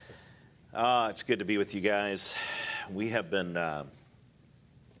It's good to be with you guys. We have been,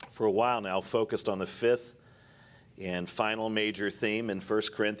 for a while now, focused on the fifth and final major theme in 1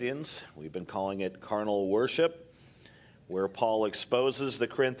 Corinthians. We've been calling it carnal worship, where Paul exposes the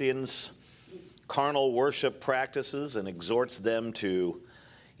Corinthians' carnal worship practices and exhorts them to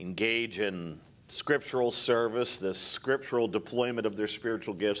engage in scriptural service, the scriptural deployment of their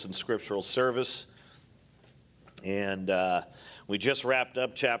spiritual gifts in scriptural service. And we just wrapped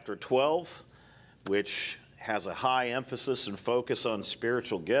up chapter 12, which has a high emphasis and focus on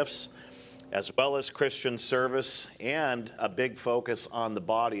spiritual gifts, as well as Christian service, and a big focus on the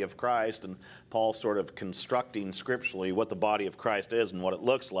body of Christ, and Paul sort of constructing scripturally what the body of Christ is and what it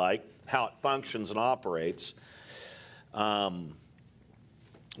looks like, how it functions and operates.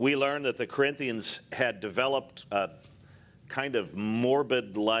 We learned that the Corinthians had developed a kind of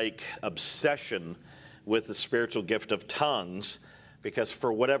morbid-like obsession with the spiritual gift of tongues, because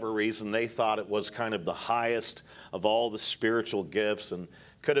for whatever reason they thought it was kind of the highest of all the spiritual gifts, and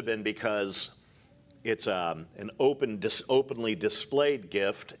could have been because it's an openly displayed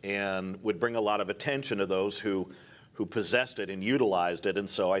gift and would bring a lot of attention to those who possessed it and utilized it. And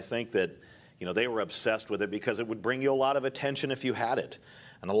so I think that they were obsessed with it because it would bring you a lot of attention if you had it,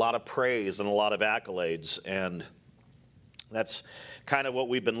 and a lot of praise and a lot of accolades. And that's kind of what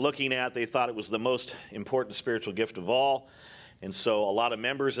we've been looking at. They thought it was the most important spiritual gift of all. And so a lot of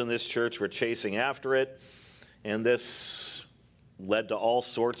members in this church were chasing after it. And this led to all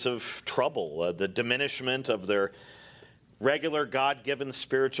sorts of trouble. The diminishment of their regular God-given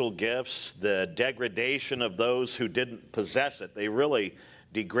spiritual gifts, the degradation of those who didn't possess it. They really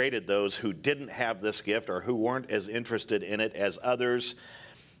degraded those who didn't have this gift or who weren't as interested in it as others.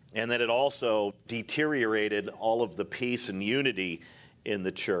 And then it also deteriorated all of the peace and unity in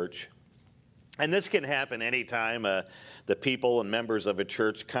the church. And this can happen anytime the people and members of a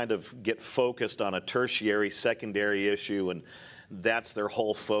church kind of get focused on a tertiary, secondary issue, and that's their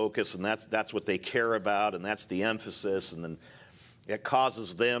whole focus, and that's what they care about, and that's the emphasis, and then it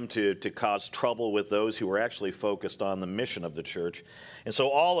causes them to cause trouble with those who are actually focused on the mission of the church. And so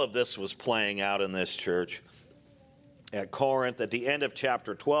all of this was playing out in this church at Corinth. At the end of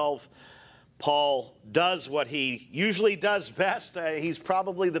chapter 12, Paul does what he usually does best. He's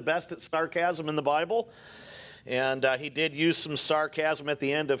probably the best at sarcasm in the Bible. And he did use some sarcasm at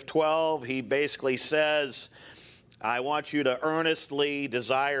the end of 12. He basically says, I want you to earnestly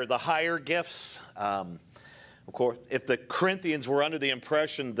desire the higher gifts. Of course, if the Corinthians were under the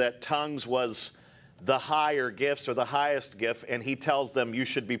impression that tongues was the higher gifts or the highest gift, and he tells them you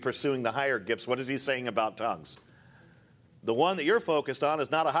should be pursuing the higher gifts, what is he saying about tongues? The one that you're focused on is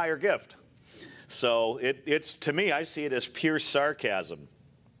not a higher gift. So it's, to me, I see it as pure sarcasm.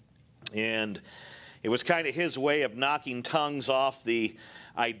 And it was kind of his way of knocking tongues off the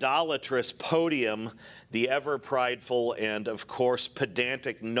idolatrous podium the ever prideful and, of course,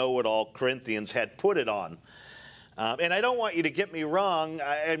 pedantic know-it-all Corinthians had put it on. And I don't want you to get me wrong.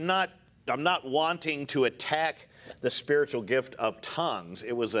 I'm not wanting to attack the spiritual gift of tongues.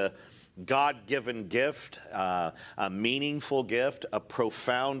 It was a God-given gift, a meaningful gift, a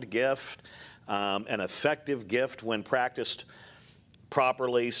profound gift, an effective gift when practiced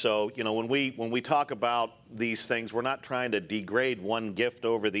properly. So, when we talk about these things, we're not trying to degrade one gift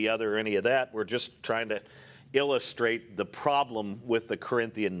over the other or any of that. We're just trying to illustrate the problem with the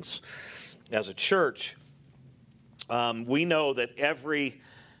Corinthians as a church. We know that every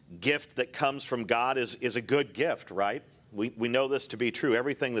gift that comes from God is a good gift, right? We know this to be true.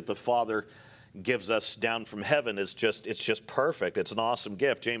 Everything that the Father gives us down from heaven is just perfect. It's an awesome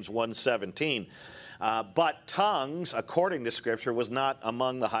gift. James 1:17. But tongues, according to Scripture, was not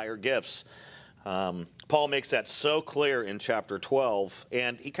among the higher gifts. Paul makes that so clear in chapter 12,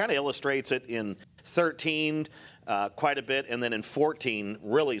 and he kind of illustrates it in 13 quite a bit, and then in 14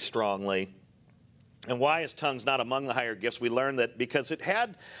 really strongly. And why is tongues not among the higher gifts? We learn that because it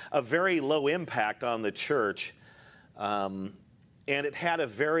had a very low impact on the church, and it had a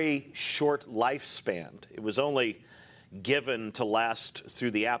very short lifespan. It was only given to last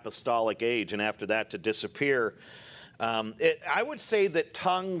through the apostolic age, and after that to disappear. I would say that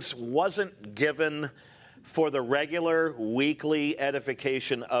tongues wasn't given for the regular weekly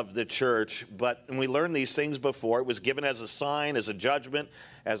edification of the church, but and we learned these things before. It was given as a sign, as a judgment,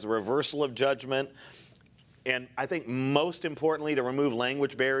 as a reversal of judgment. And I think most importantly, to remove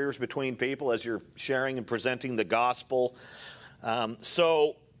language barriers between people as you're sharing and presenting the gospel.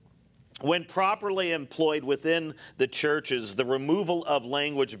 So when properly employed within the churches, the removal of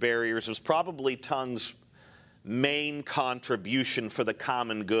language barriers was probably tongues' main contribution for the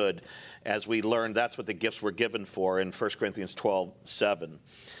common good. As we learned, that's what the gifts were given for in 1 Corinthians 12:7.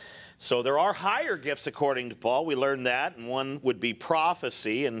 So there are higher gifts according to Paul. We learned that, and one would be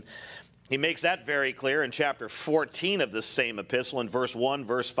prophecy, and he makes that very clear in chapter 14 of this same epistle in verse 1,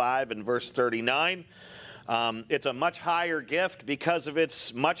 verse 5, and verse 39. It's a much higher gift because of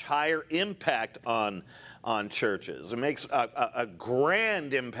its much higher impact on churches. It makes a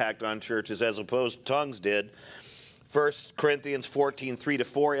grand impact on churches as opposed to tongues did. 1 Corinthians 14,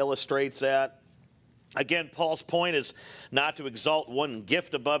 3-4 illustrates that. Again, Paul's point is not to exalt one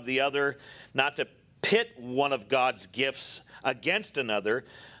gift above the other, not to pit one of God's gifts against another,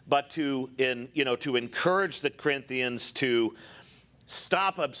 but to encourage the Corinthians to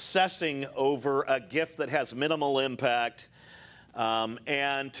stop obsessing over a gift that has minimal impact,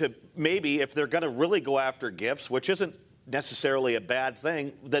 and to maybe, if they're going to really go after gifts, which isn't necessarily a bad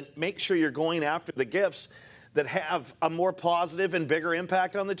thing, then make sure you're going after the gifts that have a more positive and bigger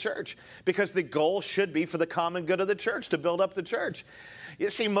impact on the church, because the goal should be for the common good of the church, to build up the church. You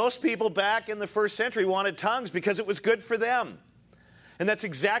see, most people back in the first century wanted tongues because it was good for them. And that's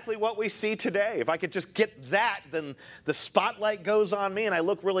exactly what we see today. If I could just get that, then the spotlight goes on me and I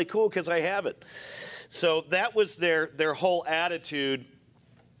look really cool because I have it. So that was their whole attitude,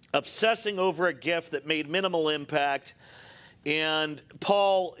 obsessing over a gift that made minimal impact. And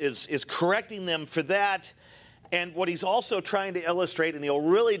Paul is correcting them for that. And what he's also trying to illustrate, and he'll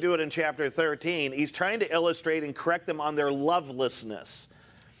really do it in chapter 13, he's trying to illustrate and correct them on their lovelessness,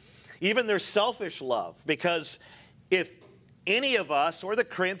 even their selfish love. Because if any of us, or the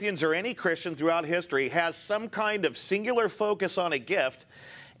Corinthians, or any Christian throughout history, has some kind of singular focus on a gift,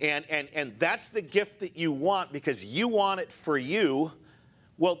 and that's the gift that you want because you want it for you,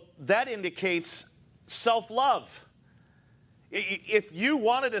 well, that indicates self-love. If you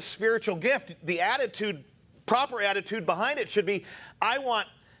wanted a spiritual gift, the proper attitude behind it should be, I want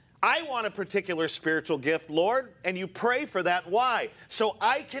a particular spiritual gift, Lord, and you pray for that. Why? So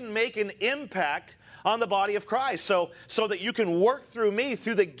I can make an impact on the body of Christ, so that you can work through me,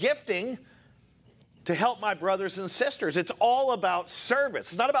 through the gifting, to help my brothers and sisters. It's all about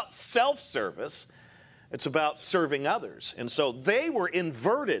service. It's not about self-service. It's about serving others. And so they were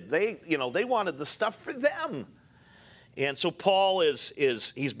inverted. They wanted the stuff for them. And so Paul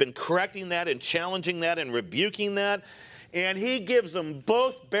he's been correcting that and challenging that and rebuking that. And he gives them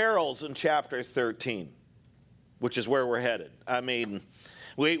both barrels in chapter 13, which is where we're headed. I mean,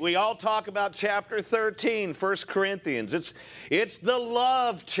 we all talk about chapter 13, 1 Corinthians. It's the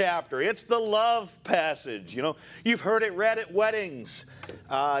love chapter. It's the love passage. You've heard it read at weddings.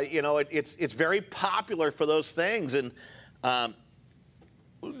 It's very popular for those things. And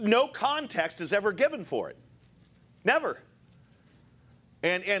no context is ever given for it. Never.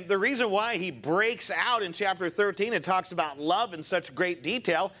 And the reason why he breaks out in chapter 13 and talks about love in such great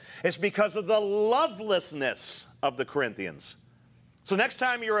detail is because of the lovelessness of the Corinthians. So next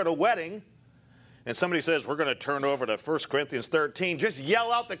time you're at a wedding and somebody says, we're going to turn over to 1 Corinthians 13, just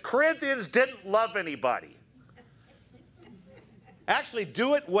yell out, the Corinthians didn't love anybody. Actually,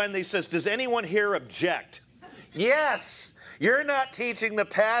 do it when they says, does anyone here object? Yes, you're not teaching the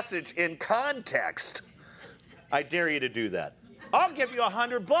passage in context. I dare you to do that. I'll give you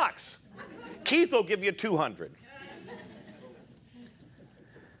 $100. Keith will give you 200.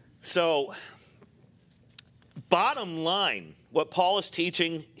 So, bottom line, what Paul is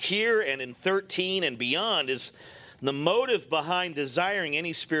teaching here and in 13 and beyond is the motive behind desiring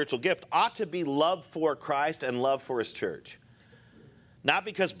any spiritual gift ought to be love for Christ and love for his church. Not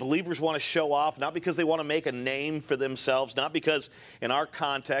because believers want to show off, not because they want to make a name for themselves, not because in our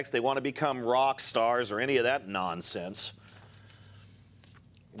context they want to become rock stars or any of that nonsense.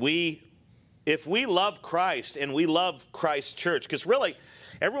 If we love Christ and we love Christ's church, because really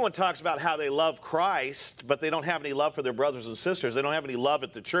everyone talks about how they love Christ, but they don't have any love for their brothers and sisters. They don't have any love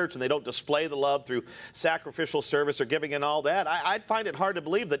at the church, and they don't display the love through sacrificial service or giving and all that. I'd find it hard to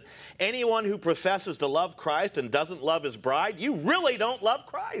believe that anyone who professes to love Christ and doesn't love his bride, you really don't love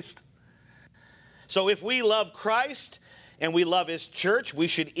Christ. So if we love Christ and we love his church, we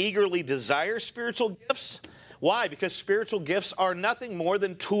should eagerly desire spiritual gifts. Why? Because spiritual gifts are nothing more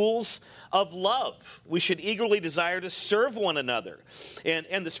than tools of love. We should eagerly desire to serve one another.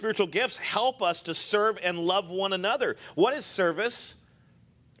 And the spiritual gifts help us to serve and love one another. What is service?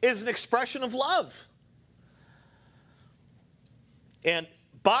 It is an expression of love. And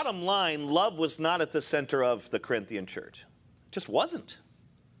bottom line, love was not at the center of the Corinthian church. It just wasn't.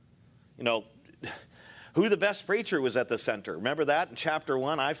 Who the best preacher was at the center. Remember that in chapter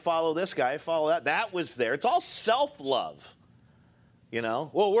 1? I follow this guy, I follow that. That was there. It's all self-love.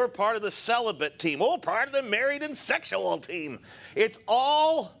 Well, we're part of the celibate team. Well, we're part of the married and sexual team. It's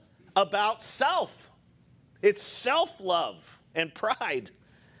all about self. It's self-love and pride.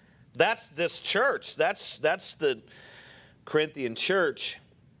 That's this church. That's the Corinthian church.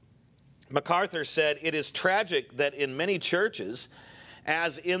 MacArthur said, "It is tragic that in many churches,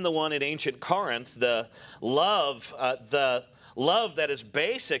 as in the one in ancient Corinth, the love that is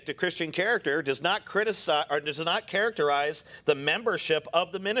basic to Christian character does not criticize or does not characterize the membership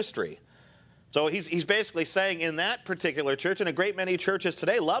of the ministry." So he's basically saying in that particular church, and a great many churches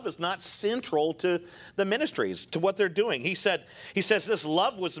today, love is not central to the ministries, to what they're doing. He says this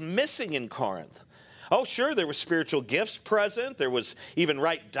love was missing in Corinth. Oh, sure, there were spiritual gifts present. There was even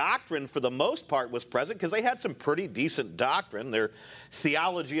right doctrine for the most part was present because they had some pretty decent doctrine. Their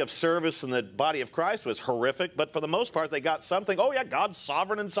theology of service in the body of Christ was horrific, but for the most part they got something. Oh, yeah, God's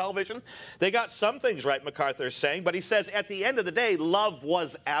sovereign in salvation. They got some things right, MacArthur's saying, but he says at the end of the day, love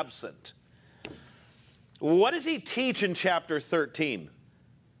was absent. What does he teach in chapter 13?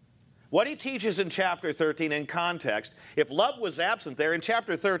 What he teaches in chapter 13 in context, if love was absent there, in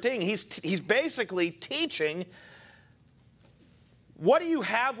chapter 13, he's basically teaching, what do you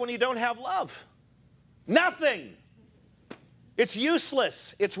have when you don't have love? Nothing. It's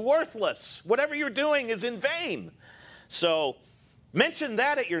useless. It's worthless. Whatever you're doing is in vain. So mention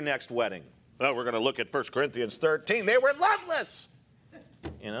that at your next wedding. Well, we're going to look at 1 Corinthians 13. They were loveless.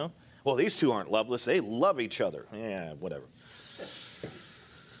 You know? Well, these two aren't loveless. They love each other. Yeah, whatever.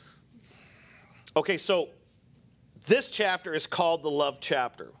 Okay, so this chapter is called the love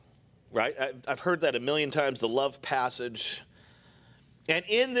chapter, right? I've heard that a million times, the love passage. And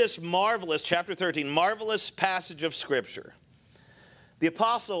in this marvelous, chapter 13, marvelous passage of Scripture, the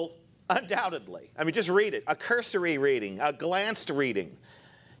apostle undoubtedly, I mean, just read it, a cursory reading, a glanced reading.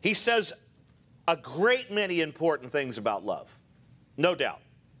 He says a great many important things about love, no doubt.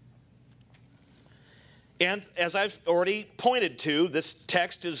 And as I've already pointed to, this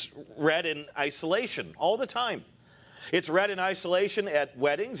text is read in isolation all the time. It's read in isolation at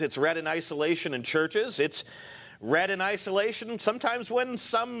weddings. It's read in isolation in churches. It's read in isolation sometimes when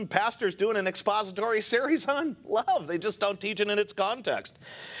some pastor's doing an expository series on love. They just don't teach it in its context.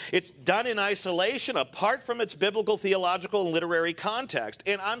 It's done in isolation apart from its biblical, theological, and literary context.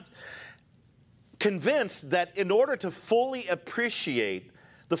 And I'm convinced that in order to fully appreciate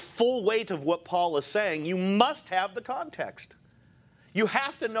the full weight of what Paul is saying, you must have the context. You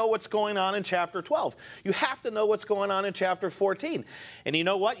have to know what's going on in chapter 12. You have to know what's going on in chapter 14. And you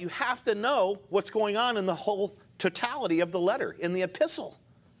know what? You have to know what's going on in the whole totality of the letter, in the epistle.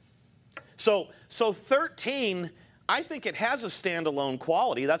 So 13, I think it has a standalone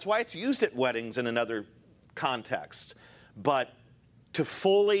quality. That's why it's used at weddings and in other contexts. But to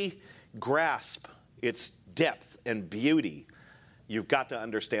fully grasp its depth and beauty, you've got to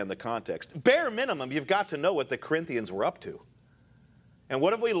understand the context. Bare minimum, you've got to know what the Corinthians were up to. And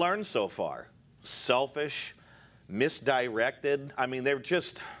what have we learned so far? Selfish, misdirected. I mean, they're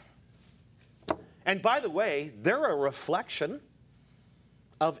just... And by the way, they're a reflection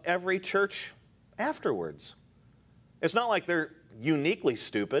of every church afterwards. It's not like they're uniquely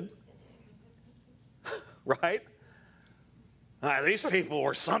stupid, right? These people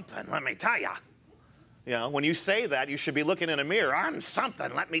were something, let me tell you. You know, when you say that, you should be looking in a mirror. I'm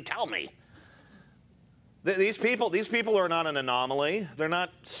something, let me tell me. These people are not an anomaly. They're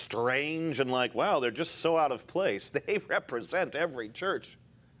not strange and like, wow, they're just so out of place. They represent every church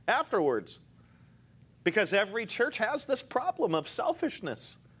afterwards. Because every church has this problem of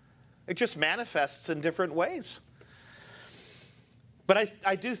selfishness. It just manifests in different ways. But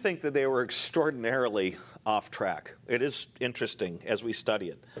I do think that they were extraordinarily off track. It is interesting as we study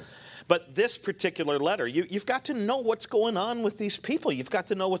it. But this particular letter, you've got to know what's going on with these people. You've got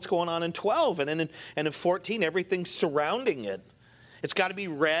to know what's going on in 12 and in 14, everything surrounding it. It's got to be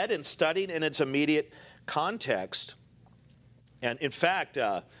read and studied in its immediate context. And in fact,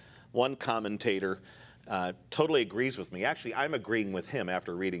 one commentator totally agrees with me. Actually, I'm agreeing with him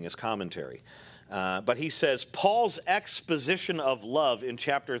after reading his commentary. But he says, Paul's exposition of love in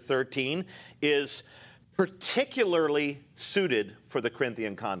chapter 13 is particularly suited for the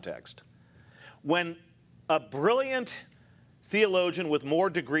Corinthian context. When a brilliant theologian with more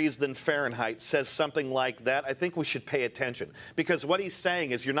degrees than Fahrenheit says something like that, I think we should pay attention. Because what he's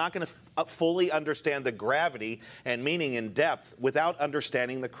saying is you're not going to fully understand the gravity and meaning in depth without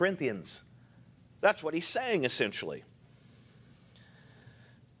understanding the Corinthians. That's what he's saying, essentially.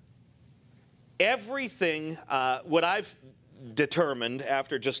 Everything, what I've determined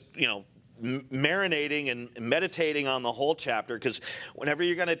after just, marinating and meditating on the whole chapter, because whenever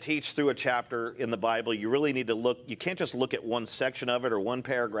you're going to teach through a chapter in the Bible, you really need to look. You can't just look at one section of it or one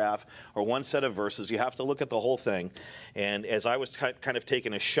paragraph or one set of verses. You have to look at the whole thing. And as I was kind of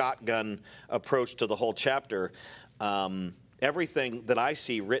taking a shotgun approach to the whole chapter, everything that I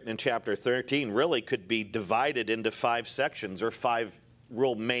see written in chapter 13 really could be divided into 5 sections or 5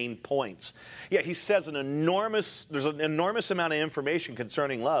 real main points. Yeah, he says there's an enormous amount of information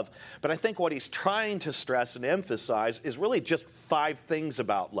concerning love, but I think what he's trying to stress and emphasize is really just 5 things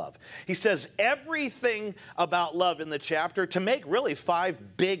about love. He says everything about love in the chapter to make really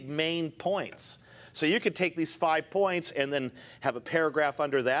 5 big main points. So you could take these 5 points and then have a paragraph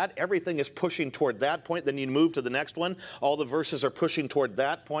under that. Everything is pushing toward that point. Then you move to the next one. All the verses are pushing toward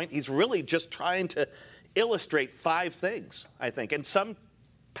that point. He's really just trying to illustrate 5 things, I think. And some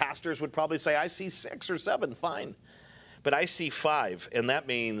pastors would probably say, I see 6 or 7, fine. But I see 5, and that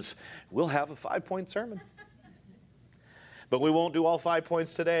means we'll have a 5-point sermon. But we won't do all 5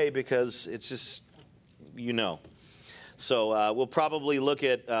 points today because it's just, So we'll probably look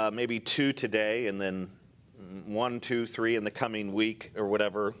at maybe 2 today, and then 1, 2, 3 in the coming week or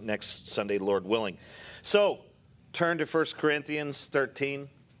whatever, next Sunday, Lord willing. So turn to 1 Corinthians 13.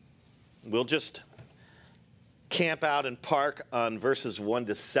 We'll just camp out and park on verses 1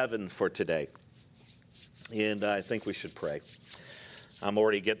 to 7 for today. And I think we should pray. I'm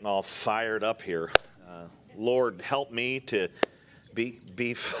already getting all fired up here. Lord, help me to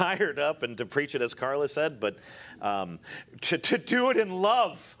be fired up and to preach it as Carla said, but to do it in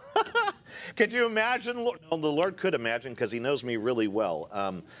love. Could you imagine? No, the Lord could imagine because he knows me really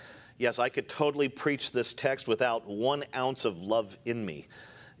well. Yes, I could totally preach this text without 1 ounce of love in me.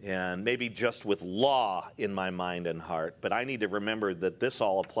 And maybe just with law in my mind and heart. But I need to remember that this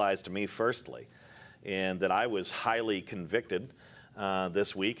all applies to me firstly. And that I was highly convicted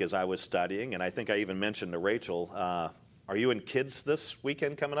this week as I was studying. And I think I even mentioned to Rachel, are you in kids this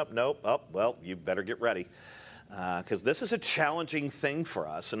weekend coming up? Nope. Oh, well, you better get ready. Because this is a challenging thing for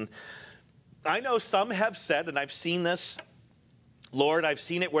us. And I know some have said, and I've seen this, Lord, I've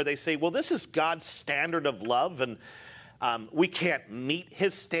seen it where they say, well, this is God's standard of love. And we can't meet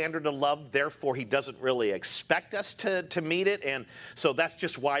his standard of love, therefore he doesn't really expect us to meet it, and so that's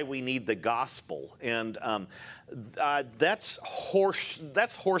just why we need the gospel. And that's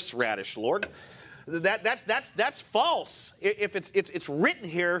horseradish, Lord. That's false. If it's written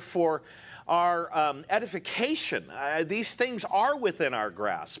here for our edification, these things are within our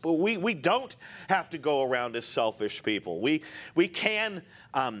grasp. But we don't have to go around as selfish people. We can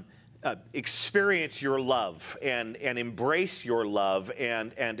experience your love and embrace your love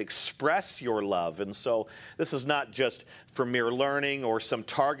and express your love. And so this is not just for mere learning or some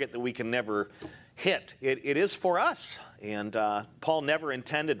target that we can never hit. It is for us. And Paul never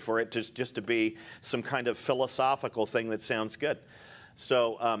intended for it just to be some kind of philosophical thing that sounds good.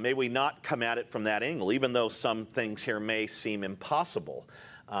 So may we not come at it from that angle, even though some things here may seem impossible.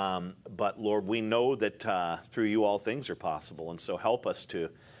 But Lord, we know that through you all things are possible. And so help us to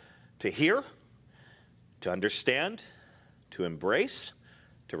hear, to understand, to embrace,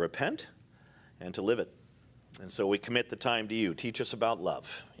 to repent, and to live it. And so we commit the time to you. Teach us about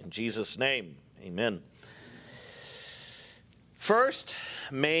love. In Jesus' name, amen. First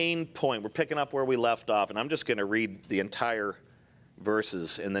main point, we're picking up where we left off, and I'm just going to read the entire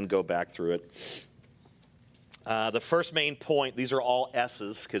verses and then go back through it. The first main point, these are all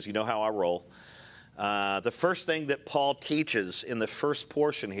S's because you know how I roll. The first thing that Paul teaches in the first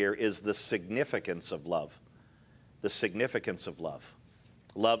portion here is the significance of love. The significance of love.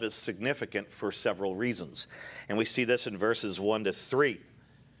 Love is significant for several reasons. And we see this in verses 1 to 3.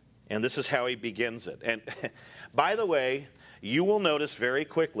 And this is how he begins it. And by the way, you will notice very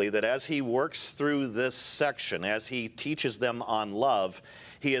quickly that as he works through this section, as he teaches them on love,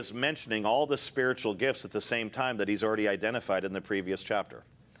 he is mentioning all the spiritual gifts at the same time that he's already identified in the previous chapter.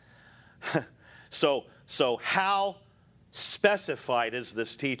 So how specified is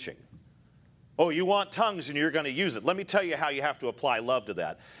this teaching? Oh, you want tongues and you're going to use it. Let me tell you how you have to apply love to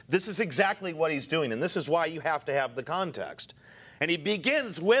that. This is exactly what he's doing, and this is why you have to have the context. And he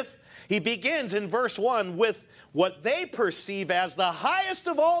begins in verse 1 with what they perceive as the highest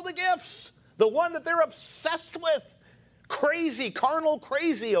of all the gifts, the one that they're obsessed with, carnal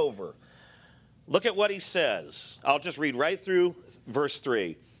crazy over. Look at what he says. I'll just read right through verse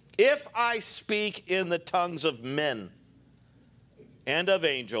 3. If I speak in the tongues of men and of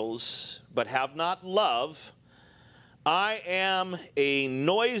angels, but have not love, I am a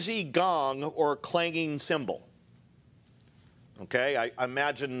noisy gong or clanging cymbal. Okay, I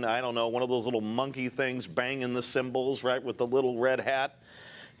imagine, I don't know, one of those little monkey things banging the cymbals, right, with the little red hat.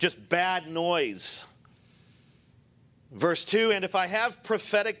 Just bad noise. Verse 2, and if I have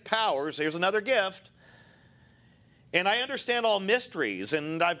prophetic powers, here's another gift, and I understand all mysteries,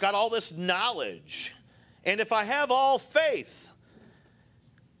 and I've got all this knowledge, and if I have all faith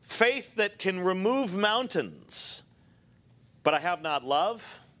that can remove mountains, but I have not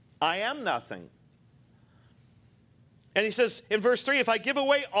love, I am nothing. And he says in verse 3, if I give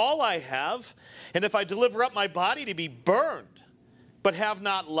away all I have, and if I deliver up my body to be burned, but have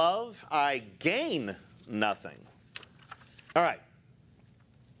not love, I gain nothing. All right,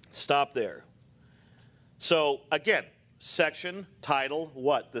 stop there. So again, section, title,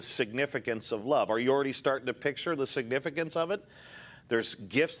 what? The significance of love. Are you already starting to picture the significance of it? There's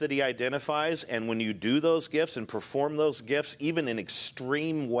gifts that he identifies, and when you do those gifts and perform those gifts, even in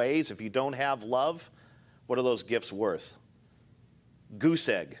extreme ways, if you don't have love, what are those gifts worth? Goose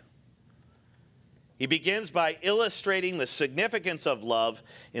egg. He begins by illustrating the significance of love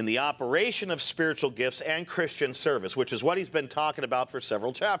in the operation of spiritual gifts and Christian service, which is what he's been talking about for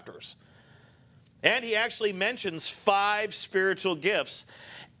several chapters. And he actually mentions 5 spiritual gifts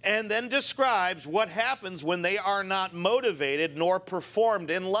and then describes what happens when they are not motivated nor performed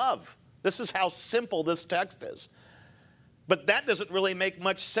in love. This is how simple this text is. But that doesn't really make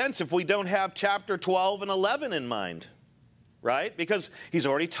much sense if we don't have chapter 12 and 11 in mind, right? Because he's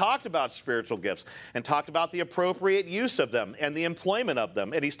already talked about spiritual gifts and talked about the appropriate use of them and the employment of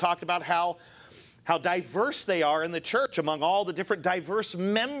them. And he's talked about how diverse they are in the church among all the different diverse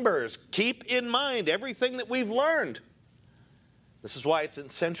members. Keep in mind everything that we've learned. This is why it's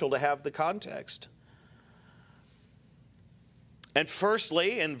essential to have the context. And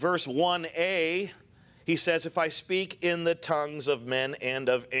firstly, in verse 1a, he says, if I speak in the tongues of men and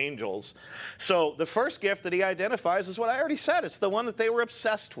of angels. So the first gift that he identifies is what I already said. It's the one that they were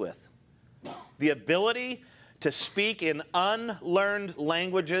obsessed with. The ability to speak in unlearned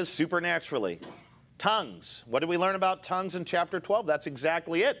languages supernaturally. Tongues. What did we learn about tongues in chapter 12? That's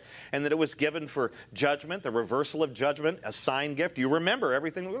exactly it. And that it was given for judgment, the reversal of judgment, a sign gift. You remember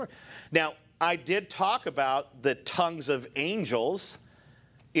everything we learned. Now, I did talk about the tongues of angels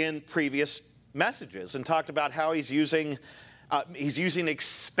in previous messages and talked about how he's using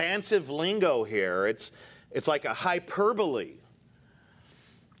expansive lingo here. It's like a hyperbole.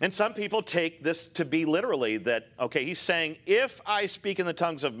 And some people take this to be literally that, okay, he's saying, if I speak in the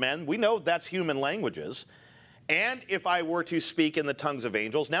tongues of men, we know that's human languages, and if I were to speak in the tongues of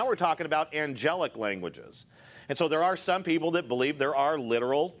angels, now we're talking about angelic languages. And so there are some people that believe there are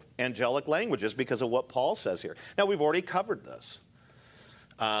literal angelic languages because of what Paul says here. Now, we've already covered this.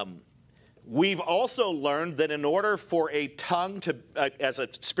 We've also learned that in order for a tongue to, as a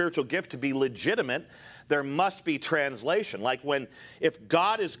spiritual gift to be legitimate, there must be translation. Like if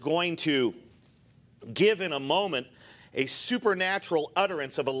God is going to give in a moment a supernatural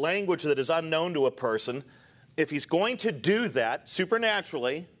utterance of a language that is unknown to a person, if he's going to do that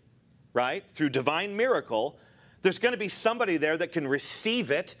supernaturally, right, through divine miracle, there's going to be somebody there that can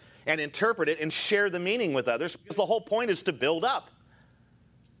receive it and interpret it and share the meaning with others, because the whole point is to build up.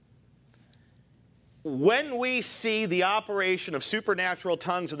 When we see the operation of supernatural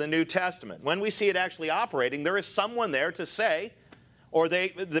tongues in the New Testament, when we see it actually operating, there is someone there to say, or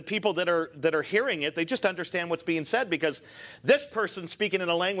the people that are hearing it, they just understand what's being said, because this person's speaking in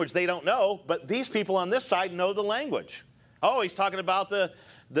a language they don't know, but these people on this side know the language. Oh, he's talking about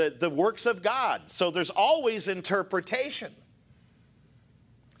the works of God. So there's always interpretation.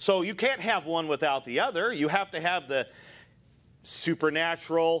 So you can't have one without the other. You have to have the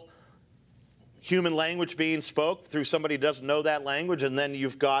supernatural human language being spoke through somebody who doesn't know that language, and then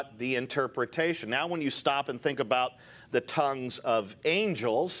you've got the interpretation. Now when you stop and think about the tongues of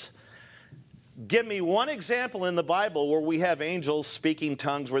angels, give me one example in the Bible where we have angels speaking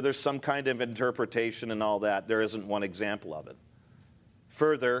tongues where there's some kind of interpretation and all that. There isn't one example of it.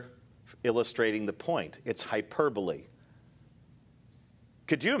 Further illustrating the point, it's hyperbole.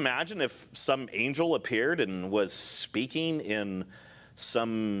 Could you imagine if some angel appeared and was speaking in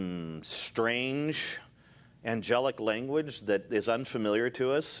some strange angelic language that is unfamiliar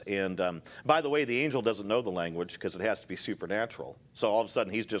to us? And by the way, the angel doesn't know the language because it has to be supernatural. So all of a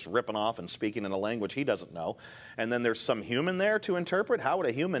sudden he's just ripping off and speaking in a language he doesn't know. And then there's some human there to interpret. How would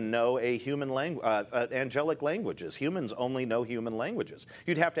a human know a human angelic languages? Humans only know human languages.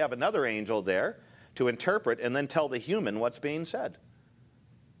 You'd have to have another angel there to interpret and then tell the human what's being said.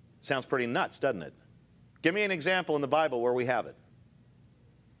 Sounds pretty nuts, doesn't it? Give me an example in the Bible where we have it.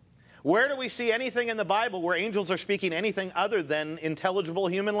 Where do we see anything in the Bible where angels are speaking anything other than intelligible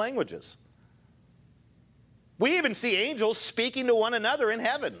human languages? We even see angels speaking to one another in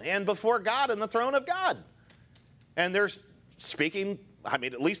heaven and before God and the throne of God. And they're speaking, I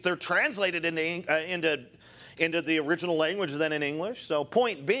mean, at least they're translated into the original language than in English. So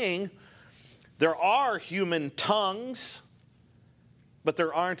point being, there are human tongues, but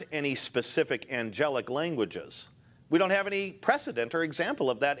there aren't any specific angelic languages. We don't have any precedent or example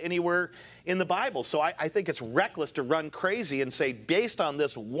of that anywhere in the Bible. So I think it's reckless to run crazy and say, based on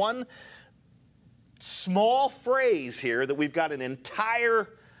this one small phrase here, that we've got an entire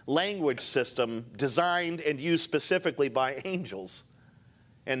language system designed and used specifically by angels,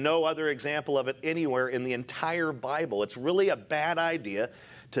 and no other example of it anywhere in the entire Bible. It's really a bad idea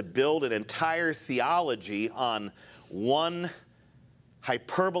to build an entire theology on one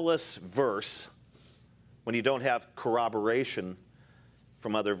hyperbolous verse when you don't have corroboration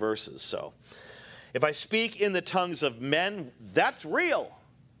from other verses. So, if I speak in the tongues of men, that's real.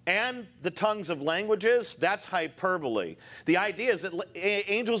 And the tongues of languages, that's hyperbole. The idea is that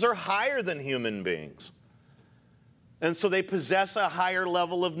angels are higher than human beings. And so they possess a higher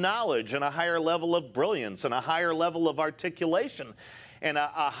level of knowledge and a higher level of brilliance and a higher level of articulation and a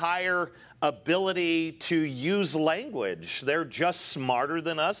higher ability to use language. They're just smarter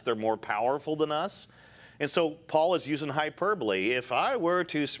than us. They're more powerful than us. And so Paul is using hyperbole. If I were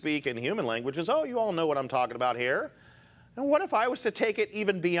to speak in human languages, oh, you all know what I'm talking about here. And what if I was to take it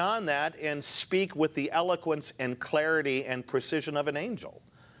even beyond that and speak with the eloquence and clarity and precision of an angel?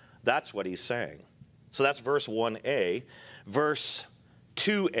 That's what he's saying. So that's verse 1a. Verse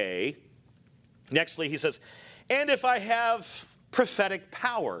 2a, nextly he says, and if I have prophetic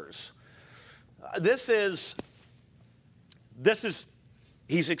powers.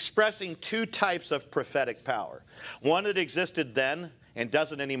 He's expressing two types of prophetic power. One that existed then and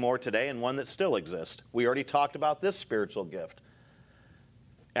doesn't anymore today, and one that still exists. We already talked about this spiritual gift.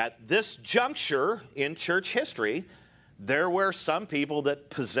 At this juncture in church history, there were some people that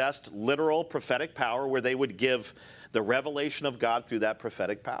possessed literal prophetic power where they would give the revelation of God through that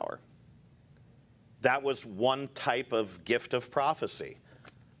prophetic power. That was one type of gift of prophecy,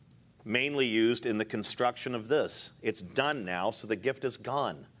 mainly used in the construction of this. It's done now, so the gift is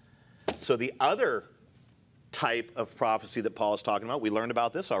gone. So the other type of prophecy that Paul is talking about, we learned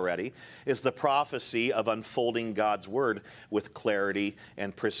about this already, is the prophecy of unfolding God's word with clarity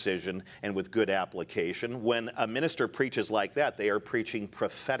and precision and with good application. When a minister preaches like that, they are preaching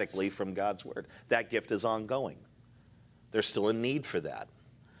prophetically from God's word. That gift is ongoing. There's still a need for that.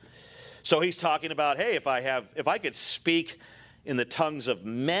 So he's talking about, hey, if I could speak in the tongues of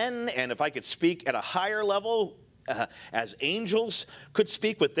men, and if I could speak at a higher level as angels could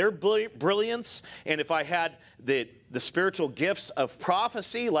speak with their brilliance, and if I had the spiritual gifts of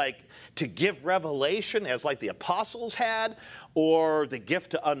prophecy, like to give revelation as like the apostles had, or the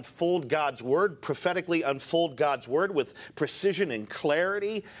gift to unfold God's word, prophetically unfold God's word with precision and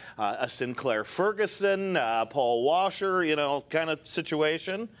clarity, a Sinclair Ferguson, Paul Washer, kind of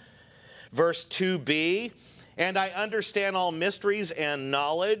situation. Verse 2b, and I understand all mysteries and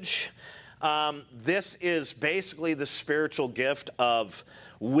knowledge. This is basically the spiritual gift of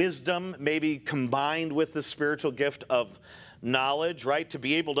wisdom, maybe combined with the spiritual gift of knowledge, right? To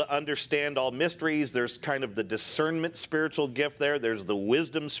be able to understand all mysteries, there's kind of the discernment spiritual gift there. There's the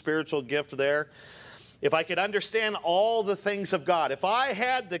wisdom spiritual gift there. If I could understand all the things of God, if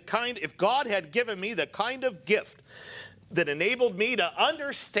God had given me the kind of gift that enabled me to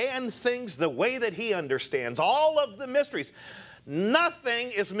understand things the way that he understands, all of the mysteries.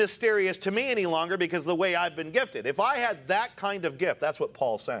 Nothing is mysterious to me any longer because of the way I've been gifted. If I had that kind of gift, that's what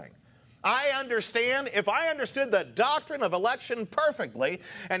Paul's saying. If I understood the doctrine of election perfectly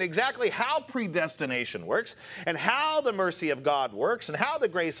and exactly how predestination works and how the mercy of God works and how the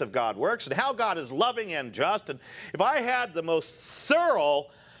grace of God works and how God is loving and just, and if I had the most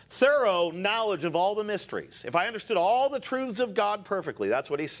thorough knowledge of all the mysteries, if I understood all the truths of God perfectly, that's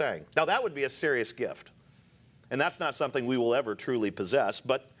what he's saying. Now that would be a serious gift. And that's not something we will ever truly possess,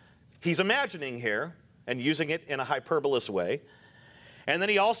 but he's imagining here and using it in a hyperbolous way. And then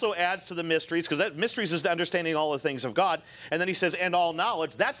he also adds to the mysteries, because that mysteries is understanding all the things of God. And then he says, and all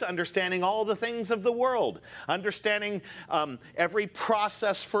knowledge, that's understanding all the things of the world. Understanding every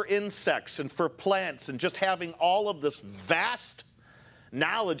process for insects and for plants, and just having all of this vast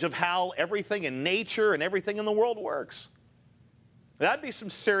knowledge of how everything in nature and everything in the world works. That'd be some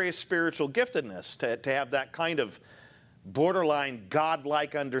serious spiritual giftedness to have that kind of borderline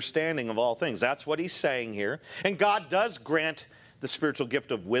godlike understanding of all things. That's what he's saying here. And God does grant the spiritual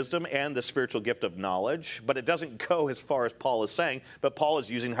gift of wisdom and the spiritual gift of knowledge, but it doesn't go as far as Paul is saying. But Paul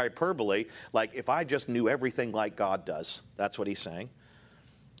is using hyperbole, like if I just knew everything like God does. That's what he's saying.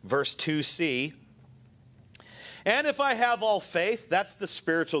 Verse 2c, and if I have all faith, that's the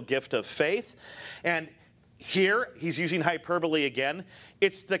spiritual gift of faith. And here, he's using hyperbole again.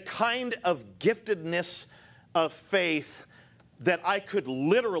 It's the kind of giftedness of faith that I could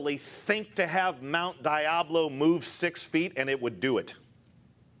literally think to have Mount Diablo move 6 feet and it would do it.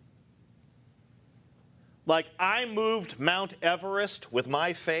 Like I moved Mount Everest with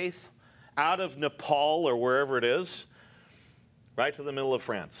my faith out of Nepal or wherever it is, right to the middle of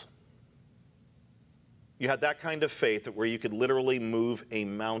France. You had that kind of faith where you could literally move a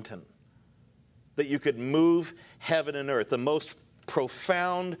mountain, that you could move heaven and earth, the most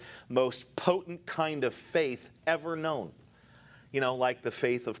profound, most potent kind of faith ever known. You know, like the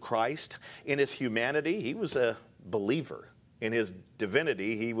faith of Christ. In his humanity, he was a believer. In his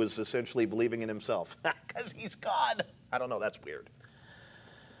divinity, he was essentially believing in himself because he's God. I don't know, that's weird.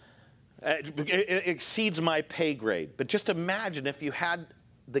 It exceeds my pay grade. But just imagine if you had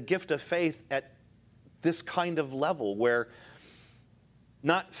the gift of faith at this kind of level where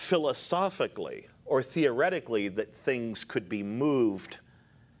not philosophically or theoretically that things could be moved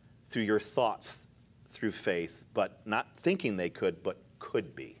through your thoughts through faith, but not thinking they could, but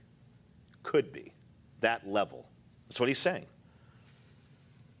could be. Could be. That level. That's what he's saying.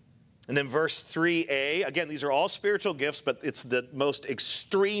 And then verse 3a, again, these are all spiritual gifts, but it's the most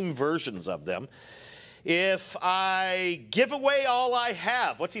extreme versions of them. If I give away all I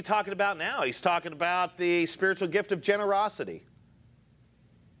have, what's he talking about now? He's talking about the spiritual gift of generosity.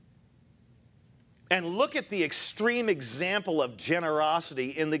 And look at the extreme example of generosity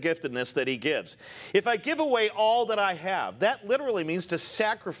in the giftedness that he gives. If I give away all that I have, that literally means to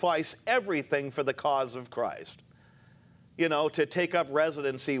sacrifice everything for the cause of Christ. You know, to take up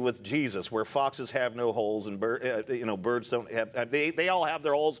residency with Jesus, where foxes have no holes and birds don't have. They all have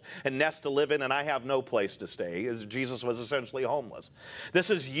their holes and nests to live in, and I have no place to stay, as Jesus was essentially homeless. This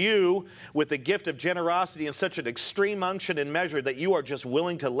is you with the gift of generosity in such an extreme unction and measure that you are just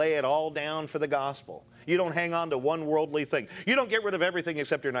willing to lay it all down for the gospel. You don't hang on to one worldly thing. You don't get rid of everything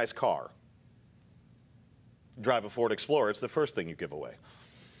except your nice car. Drive a Ford Explorer, it's the first thing you give away.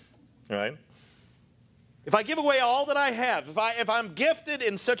 All right? If I give away all that I have, if I'm gifted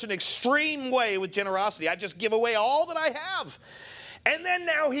in such an extreme way with generosity, I just give away all that I have. And then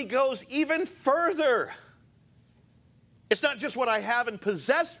now he goes even further. It's not just what I have and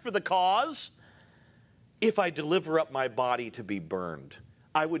possess for the cause. If I deliver up my body to be burned,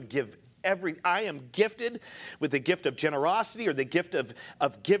 I would give I am gifted with the gift of generosity or the gift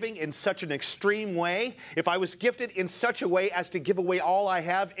of giving in such an extreme way. If I was gifted in such a way as to give away all I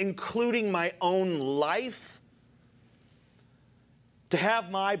have, including my own life, to have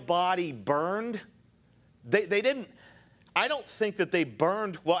my body burned, they didn't, I don't think that they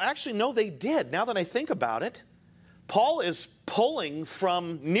burned, well actually no they did, now that I think about it. Paul is pulling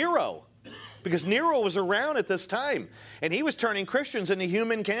from Nero. Because Nero was around at this time, and he was turning Christians into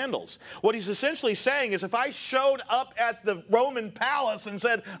human candles. What he's essentially saying is if I showed up at the Roman palace and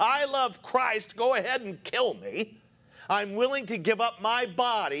said, I love Christ, go ahead and kill me. I'm willing to give up my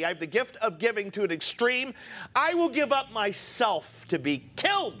body. I have the gift of giving to an extreme. I will give up myself to be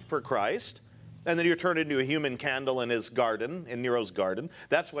killed for Christ. And then you're turned into a human candle in his garden, in Nero's garden.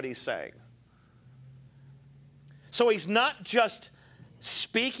 That's what he's saying. So he's not just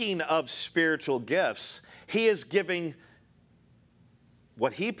speaking of spiritual gifts, he is giving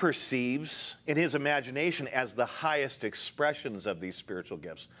what he perceives in his imagination as the highest expressions of these spiritual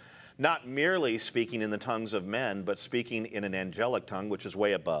gifts. Not merely speaking in the tongues of men, but speaking in an angelic tongue, which is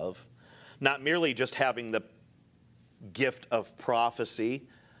way above. Not merely just having the gift of prophecy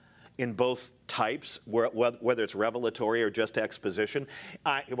in both types, whether it's revelatory or just exposition.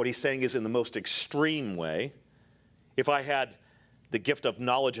 What he's saying is in the most extreme way. If I had the gift of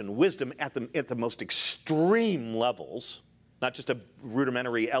knowledge and wisdom at the most extreme levels, not just a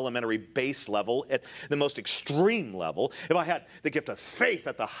rudimentary, elementary base level, at the most extreme level. If I had the gift of faith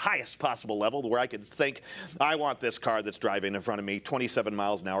at the highest possible level, where I could think, I want this car that's driving in front of me 27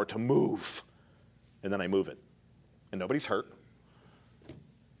 miles an hour to move, and then I move it, and nobody's hurt.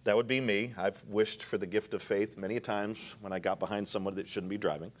 That would be me. I've wished for the gift of faith many times when I got behind someone that shouldn't be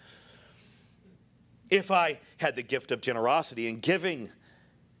driving. If I had the gift of generosity and giving,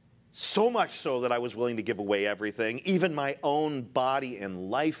 so much so that I was willing to give away everything, even my own body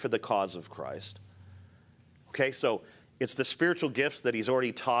and life for the cause of Christ. Okay, so it's the spiritual gifts that he's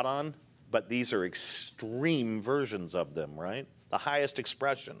already taught on, but these are extreme versions of them, right? The highest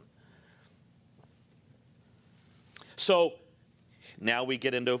expression. So now we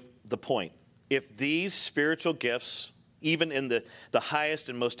get into the point. If these spiritual gifts, even in the highest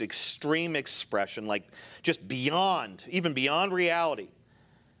and most extreme expression, like just beyond, even beyond reality,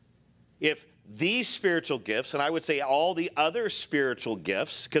 if these spiritual gifts, and I would say all the other spiritual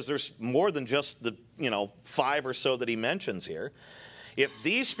gifts, because there's more than just the 5 or so that he mentions here, if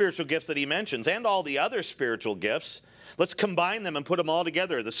these spiritual gifts that he mentions and all the other spiritual gifts, let's combine them and put them all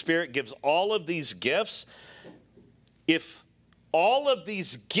together. The Spirit gives all of these gifts. If all of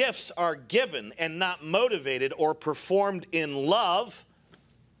these gifts are given and not motivated or performed in love,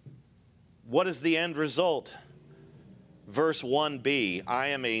 what is the end result? Verse 1b, I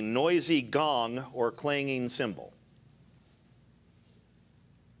am a noisy gong or clanging cymbal.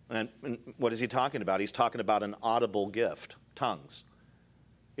 And what is he talking about? He's talking about an audible gift, tongues.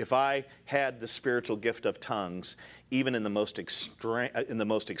 If I had the spiritual gift of tongues, even in the most extreme,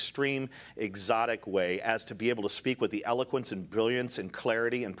 exotic way, as to be able to speak with the eloquence and brilliance and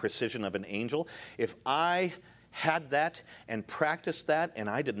clarity and precision of an angel, if I had that and practiced that, and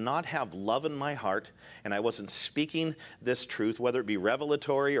I did not have love in my heart, and I wasn't speaking this truth, whether it be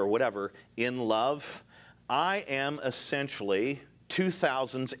revelatory or whatever, in love, I am essentially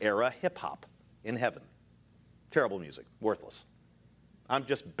 2000s era hip-hop in heaven. Terrible music, worthless. I'm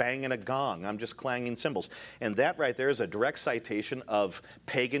just banging a gong. I'm just clanging cymbals. And that right there is a direct citation of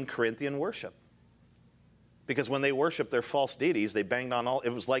pagan Corinthian worship. Because when they worshiped their false deities, they banged on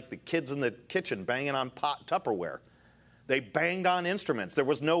it was like the kids in the kitchen banging on Tupperware. They banged on instruments. There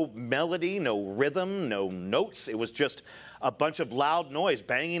was no melody, no rhythm, no notes. It was just a bunch of loud noise,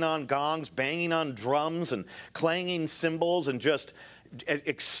 banging on gongs, banging on drums, and clanging cymbals, and just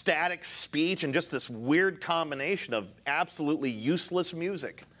ecstatic speech, and just this weird combination of absolutely useless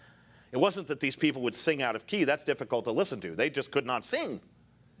music. It wasn't that these people would sing out of key. That's difficult to listen to. They just could not sing.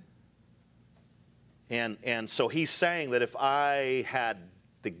 And so he's saying that if I had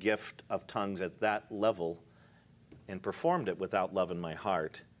the gift of tongues at that level and performed it without love in my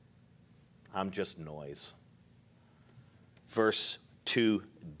heart, I'm just noise. Verse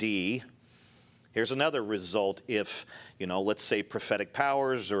 2d, here's another result if, let's say prophetic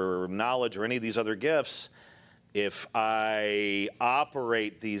powers or knowledge or any of these other gifts, if I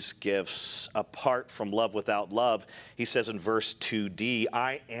operate these gifts apart from love without love, he says in verse 2d,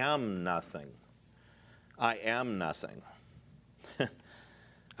 I am nothing. I am nothing.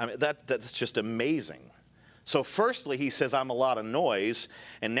 I mean, that's just amazing. So firstly, he says, I'm a lot of noise.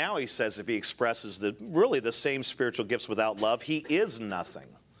 And now he says, if he expresses really the same spiritual gifts without love, he is nothing.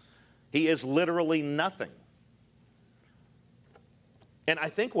 He is literally nothing. And I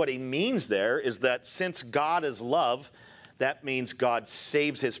think what he means there is that since God is love, that means God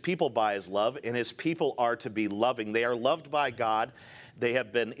saves his people by his love, and his people are to be loving. They are loved by God. They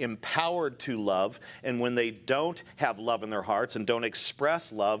have been empowered to love, and when they don't have love in their hearts and don't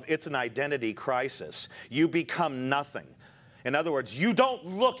express love, it's an identity crisis. You become nothing. In other words, you don't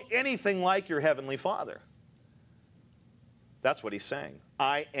look anything like your heavenly Father. That's what he's saying.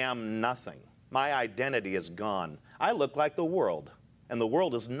 I am nothing. My identity is gone. I look like the world, and the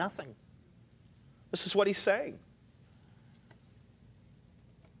world is nothing. This is what he's saying.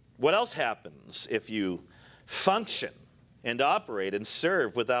 What else happens if you function and operate and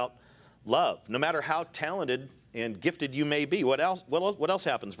serve without love? No matter how talented and gifted you may be, what else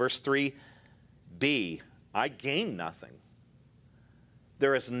happens? Verse 3b, I gain nothing.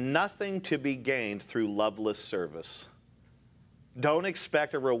 There is nothing to be gained through loveless service. Don't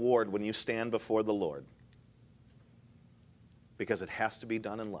expect a reward when you stand before the Lord, because it has to be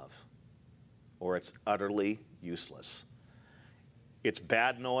done in love, or it's utterly useless. It's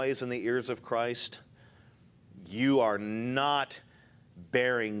bad noise in the ears of Christ. You are not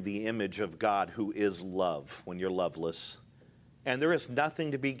bearing the image of God, who is love, when you're loveless. And there is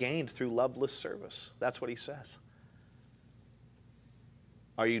nothing to be gained through loveless service. That's what he says.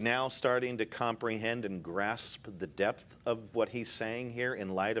 Are you now starting to comprehend and grasp the depth of what he's saying here in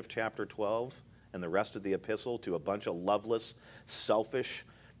light of chapter 12 and the rest of the epistle to a bunch of loveless, selfish,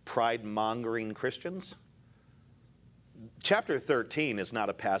 pride-mongering Christians? Chapter 13 is not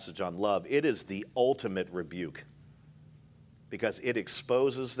a passage on love. It is the ultimate rebuke, because it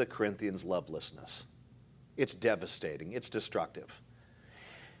exposes the Corinthians' lovelessness. It's devastating. It's destructive.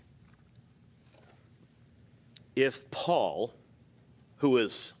 If Paul, who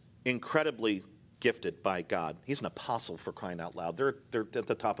is incredibly gifted by God, he's an apostle, for crying out loud. They're at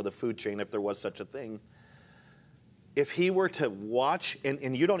the top of the food chain, if there was such a thing. If he were to watch,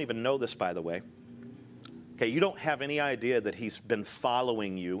 and you don't even know this, by the way, okay, you don't have any idea that he's been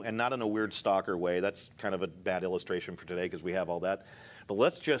following you, and not in a weird stalker way. That's kind of a bad illustration for today, because we have all that. But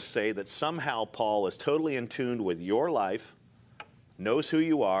let's just say that somehow Paul is totally in tune with your life, knows who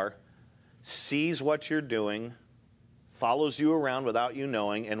you are, sees what you're doing, follows you around without you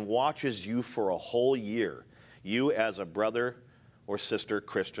knowing, and watches you for a whole year. You as a brother or sister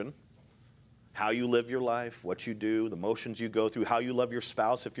Christian, how you live your life, what you do, the motions you go through, how you love your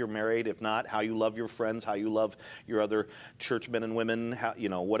spouse if you're married, if not, how you love your friends, how you love your other churchmen and women, how,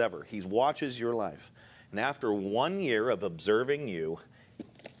 whatever. He watches your life. And after 1 year of observing you,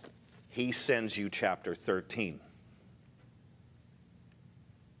 he sends you chapter 13.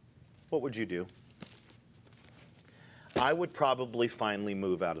 what would you do? I would probably finally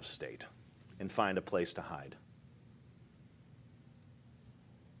move out of state and find a place to hide.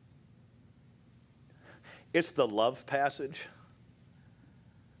 It's the love passage,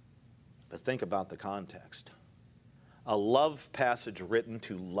 but think about the context. A love passage written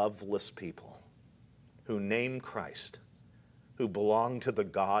to loveless people who name Christ, who belong to the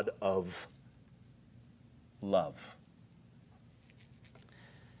God of love.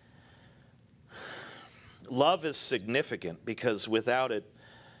 Love is significant because without it,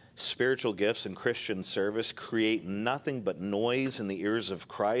 spiritual gifts and Christian service create nothing but noise in the ears of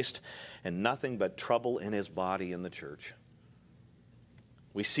Christ and nothing but trouble in his body in the church.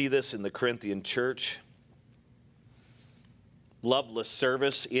 We see this in the Corinthian church. Loveless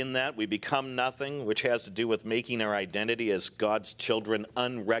service, in that we become nothing, which has to do with making our identity as God's children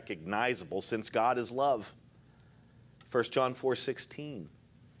unrecognizable, since God is love. 1 John 4:16.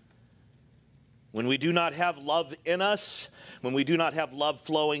 When we do not have love in us, when we do not have love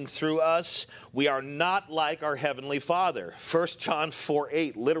flowing through us, we are not like our Heavenly Father. 1 John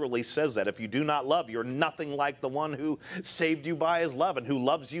 4:8 literally says that. If you do not love, you're nothing like the one who saved you by his love and who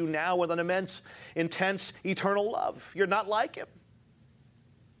loves you now with an immense, intense, eternal love. You're not like him.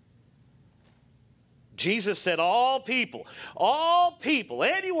 Jesus said all people,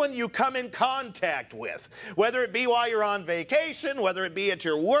 anyone you come in contact with, whether it be while you're on vacation, whether it be at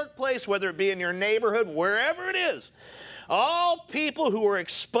your workplace, whether it be in your neighborhood, wherever it is, all people who are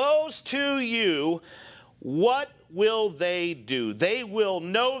exposed to you, what will they do? They will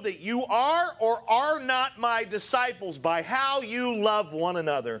know that you are or are not my disciples by how you love one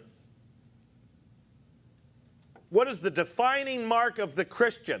another. What is the defining mark of the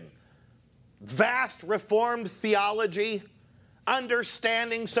Christian? Vast Reformed theology,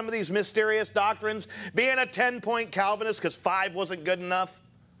 understanding some of these mysterious doctrines, being a 10-point Calvinist because 5 wasn't good enough,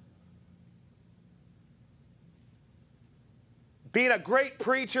 being a great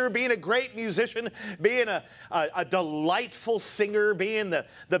preacher, being a great musician, being a delightful singer, being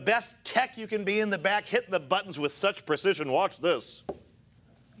the best tech you can be in the back, hitting the buttons with such precision. Watch this.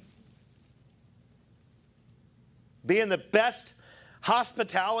 Being the best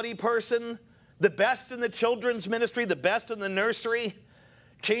hospitality person, the best in the children's ministry, the best in the nursery,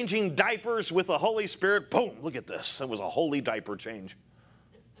 changing diapers with the Holy Spirit. Boom, look at this. That was a holy diaper change.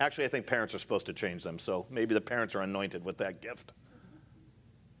 Actually, I think parents are supposed to change them, so maybe the parents are anointed with that gift.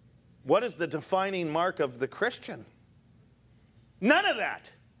 What is the defining mark of the Christian? None of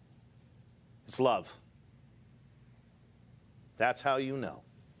that. It's love. That's how you know.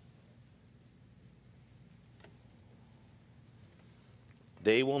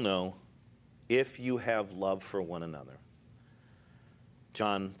 They will know if you have love for one another.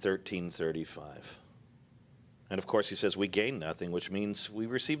 John 13:35. And of course he says we gain nothing, which means we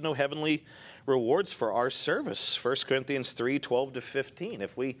receive no heavenly rewards for our service. 1 Corinthians 3:12-15.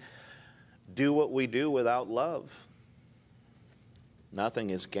 If we do what we do without love, nothing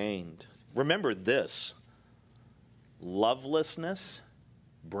is gained. Remember this: lovelessness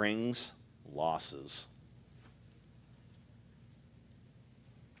brings losses.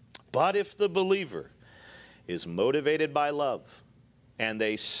 But if the believer is motivated by love and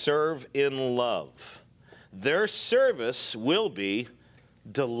they serve in love, their service will be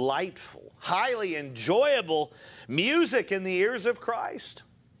delightful, highly enjoyable music in the ears of Christ.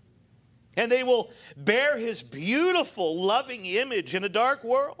 And they will bear his beautiful, loving image in a dark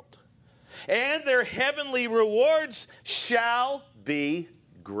world. And their heavenly rewards shall be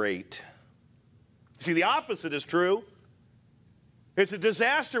great. See, the opposite is true. It's a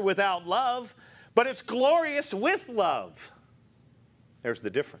disaster without love, but it's glorious with love. There's the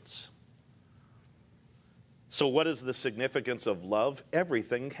difference. So what is the significance of love?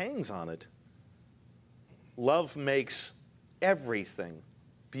 Everything hangs on it. Love makes everything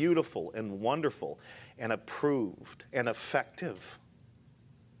beautiful and wonderful and approved and effective.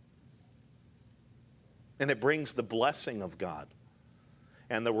 And it brings the blessing of God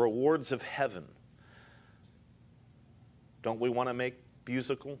and the rewards of heaven. Don't we want to make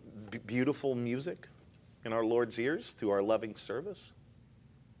beautiful music in our Lord's ears through our loving service?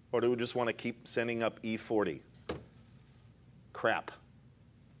 Or do we just want to keep sending up E40? Crap.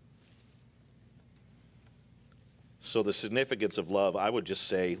 So the significance of love, I would just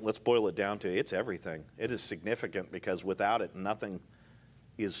say, let's boil it down to it's everything. It is significant because without it,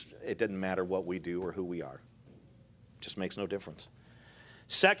 it doesn't matter what we do or who we are. It just makes no difference.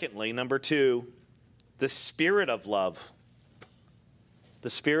 Secondly, number 2, the spirit of love. The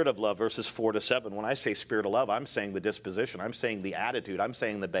spirit of love, verses 4-7. When I say spirit of love, I'm saying the disposition. I'm saying the attitude. I'm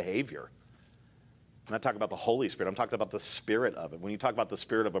saying the behavior. I'm not talking about the Holy Spirit. I'm talking about the spirit of it. When you talk about the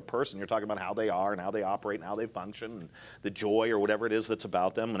spirit of a person, you're talking about how they are and how they operate and how they function and the joy or whatever it is that's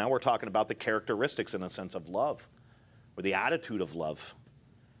about them. And now we're talking about the characteristics in a sense of love or the attitude of love.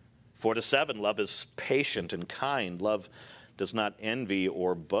 4-7, love is patient and kind. Love does not envy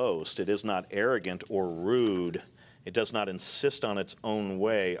or boast. It is not arrogant or rude. It does not insist on its own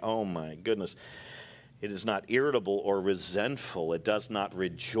way. Oh my goodness. It is not irritable or resentful. It does not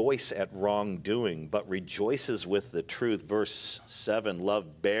rejoice at wrongdoing, but rejoices with the truth. Verse 7,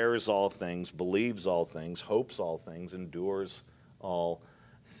 love bears all things, believes all things, hopes all things, endures all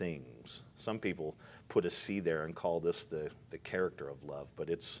things. Some people put a C there and call this the character of love, but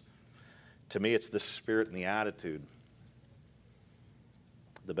to me, it's the spirit and the attitude,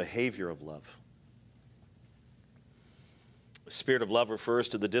 the behavior of love. The spirit of love refers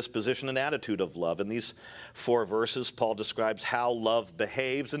to the disposition and attitude of love. In these 4 verses, Paul describes how love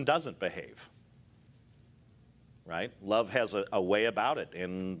behaves and doesn't behave. Right? Love has a way about it,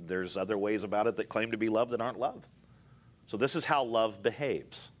 and there's other ways about it that claim to be love that aren't love. So this is how love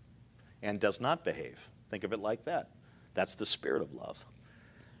behaves and does not behave. Think of it like that. That's the spirit of love.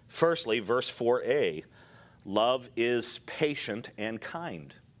 Firstly, verse 4a, love is patient and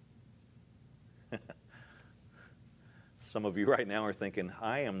kind. Some of you right now are thinking,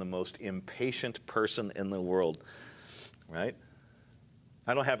 I am the most impatient person in the world, right?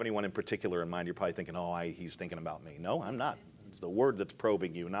 I don't have anyone in particular in mind. You're probably thinking, oh, he's thinking about me. No, I'm not. It's the word that's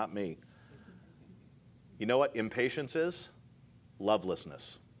probing you, not me. You know what impatience is?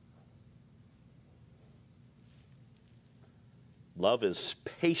 Lovelessness. Love is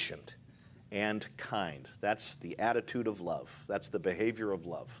patient and kind. That's the attitude of love. That's the behavior of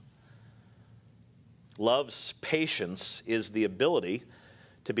love. Love's patience is the ability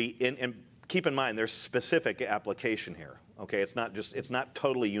to be and keep in mind there's specific application here. Okay, it's not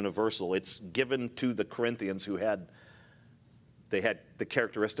totally universal. It's given to the Corinthians who had the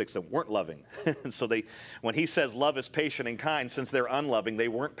characteristics that weren't loving. And so when he says love is patient and kind, since they're unloving, they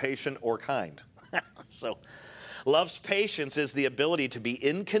weren't patient or kind. So love's patience is the ability to be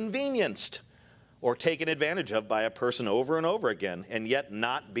inconvenienced or taken advantage of by a person over and over again, and yet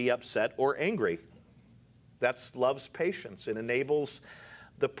not be upset or angry. That's love's patience. It enables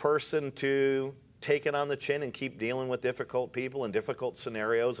the person to take it on the chin and keep dealing with difficult people and difficult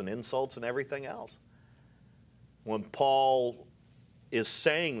scenarios and insults and everything else. When Paul is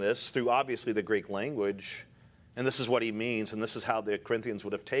saying this through obviously the Greek language, and this is what he means, and this is how the Corinthians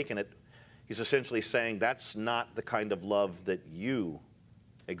would have taken it, he's essentially saying that's not the kind of love that you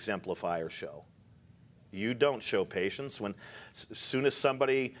exemplify or show. You don't show patience. As soon as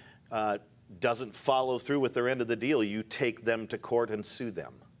somebody doesn't follow through with their end of the deal, you take them to court and sue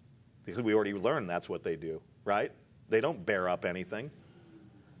them. Because we already learned that's what they do, right? They don't bear up anything.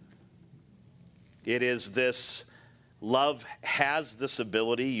 It is this, love has this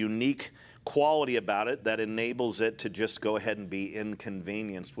ability, unique quality about it that enables it to just go ahead and be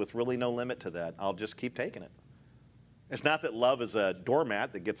inconvenienced with really no limit to that. I'll just keep taking it. It's not that love is a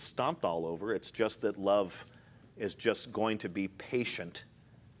doormat that gets stomped all over. It's just that love is just going to be patient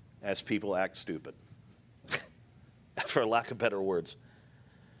as people act stupid, for lack of better words.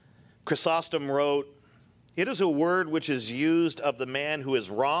 Chrysostom wrote, "It is a word which is used of the man who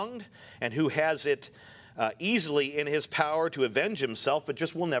is wronged and who has it easily in his power to avenge himself, but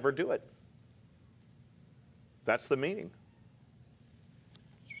just will never do it." That's the meaning.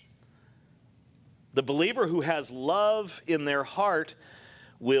 The believer who has love in their heart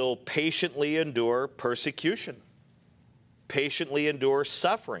will patiently endure persecution, patiently endure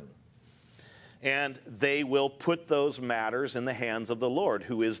suffering, and they will put those matters in the hands of the Lord,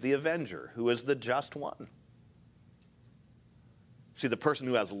 who is the avenger, who is the just one. See, the person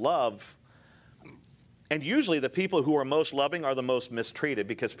who has love, and usually the people who are most loving are the most mistreated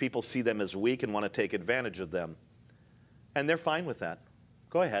because people see them as weak and want to take advantage of them. And they're fine with that.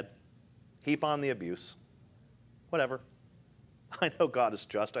 Go ahead. Heap on the abuse. Whatever. I know God is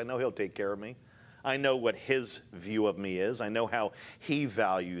just. I know He'll take care of me. I know what His view of me is. I know how He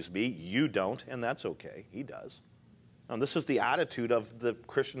values me. You don't, and that's okay. He does. And this is the attitude of the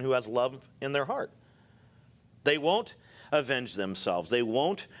Christian who has love in their heart. They won't avenge themselves. They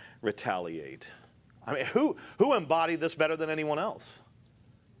won't retaliate. I mean, who embodied this better than anyone else?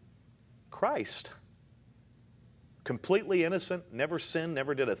 Christ. Completely innocent, never sinned,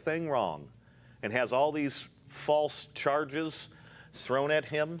 never did a thing wrong, and has all these false charges thrown at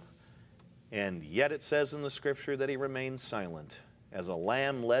Him. And yet it says in the Scripture that He remained silent as a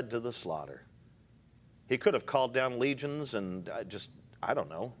lamb led to the slaughter. He could have called down legions and I don't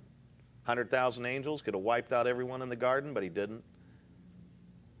know, 100,000 angels, could have wiped out everyone in the garden, but He didn't.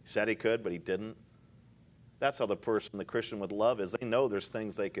 He said He could, but He didn't. That's how the Christian with love is. They know there's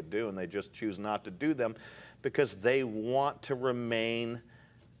things they could do and they just choose not to do them because they want to remain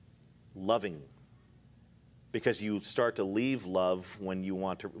loving. Because you start to leave love when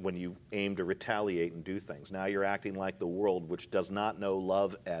you aim to retaliate and do things. Now you're acting like the world, which does not know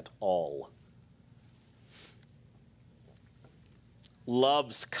love at all.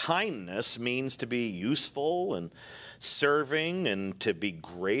 Love's kindness means to be useful and serving and to be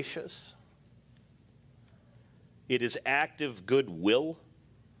gracious. It is active goodwill.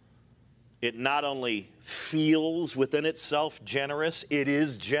 It not only feels within itself generous, it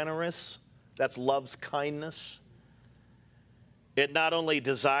is generous. That's love's kindness. It not only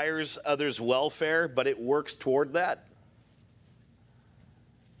desires others' welfare, but it works toward that.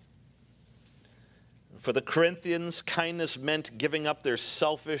 For the Corinthians, kindness meant giving up their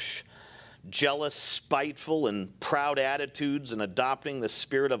selfish, jealous, spiteful, and proud attitudes and adopting the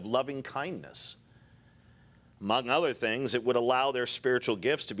spirit of loving kindness. Among other things, it would allow their spiritual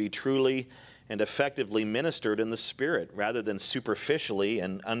gifts to be truly and effectively ministered in the Spirit, rather than superficially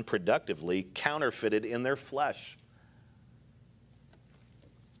and unproductively counterfeited in their flesh.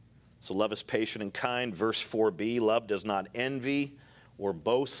 So love is patient and kind. Verse 4b, love does not envy or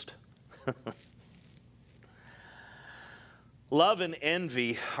boast. Love and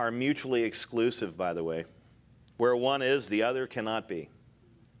envy are mutually exclusive, by the way. Where one is, the other cannot be.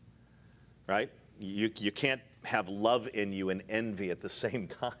 Right? You can't have love in you and envy at the same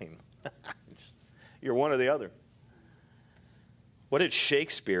time. You're one or the other. What did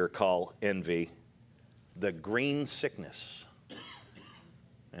Shakespeare call envy? The green sickness.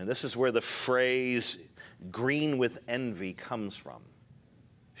 And this is where the phrase green with envy comes from.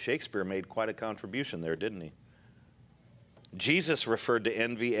 Shakespeare made quite a contribution there, didn't he? Jesus referred to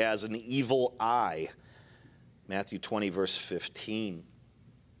envy as an evil eye. Matthew 20, verse 15.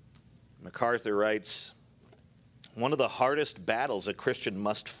 MacArthur writes, one of the hardest battles a Christian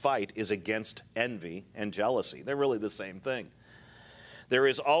must fight is against envy and jealousy. They're really the same thing. There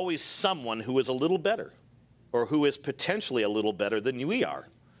is always someone who is a little better, or who is potentially a little better than we are.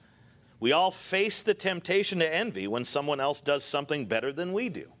 We all face the temptation to envy when someone else does something better than we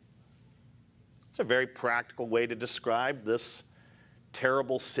do. It's a very practical way to describe this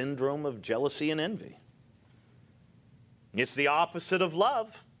terrible syndrome of jealousy and envy. It's the opposite of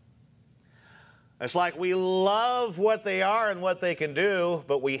love. It's like we love what they are and what they can do,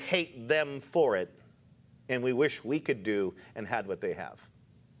 but we hate them for it. And we wish we could do and had what they have.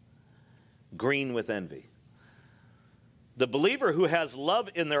 Green with envy. The believer who has love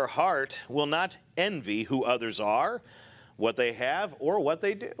in their heart will not envy who others are, what they have, or what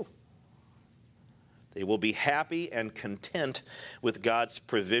they do. They will be happy and content with God's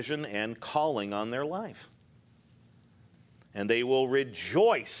provision and calling on their life. And they will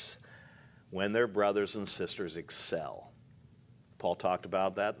rejoice when their brothers and sisters excel. Paul talked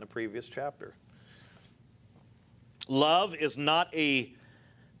about that in the previous chapter. Love is not a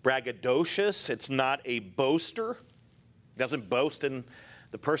braggadocious. It's not a boaster. It doesn't boast in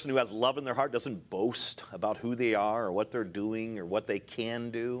the person who has love in their heart doesn't boast about who they are or what they're doing or what they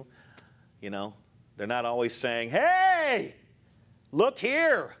can do. You know, they're not always saying, hey, look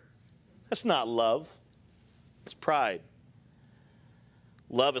here. That's not love. It's pride.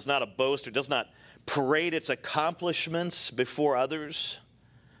 Love is not a boaster. It does not parade its accomplishments before others.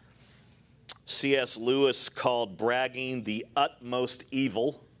 C.S. Lewis called bragging the utmost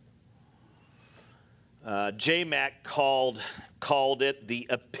evil. J. Mack called it the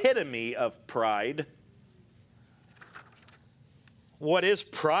epitome of pride. What is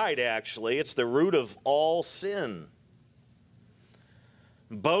pride, actually? It's the root of all sin.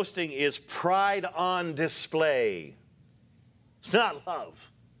 Boasting is pride on display. It's not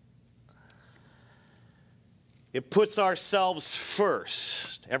love. It puts ourselves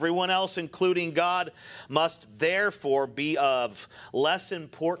first. Everyone else, including God, must therefore be of less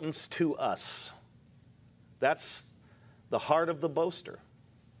importance to us. That's the heart of the boaster.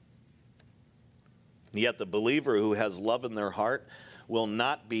 And yet the believer who has love in their heart will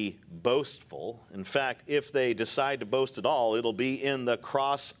not be boastful. In fact, if they decide to boast at all, it'll be in the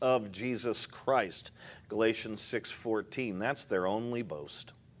cross of Jesus Christ. Galatians 6:14. That's their only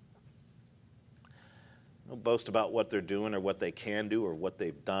boast. They'll boast about what they're doing or what they can do or what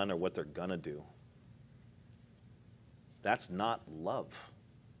they've done or what they're going to do. That's not love.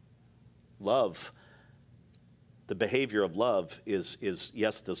 Love, the behavior of love is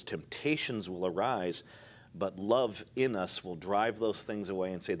yes, those temptations will arise, but love in us will drive those things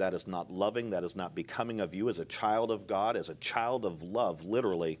away and say that is not loving, that is not becoming of you as a child of God, as a child of love,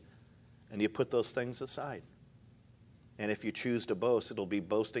 literally. And you put those things aside. And if you choose to boast, it'll be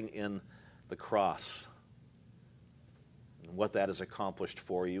boasting in the cross what that has accomplished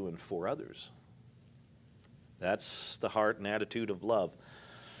for you and for others. That's the heart and attitude of love.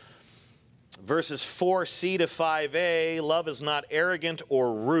 Verses 4c to 5a, love is not arrogant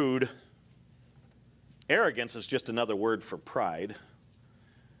or rude. Arrogance is just another word for pride.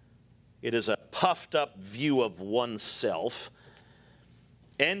 It is a puffed up view of oneself.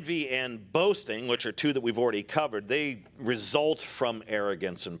 Envy and boasting, which are two that we've already covered, they result from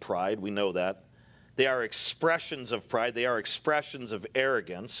arrogance and pride. We know that. They are expressions of pride. They are expressions of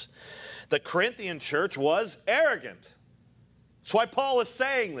arrogance. The Corinthian church was arrogant. That's why Paul is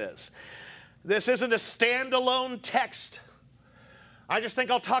saying this. This isn't a standalone text. I just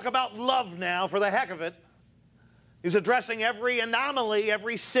think I'll talk about love now for the heck of it. He's addressing every anomaly,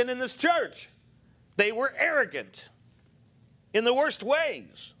 every sin in this church. They were arrogant in the worst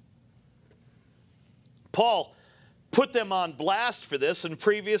ways. Paul put them on blast for this in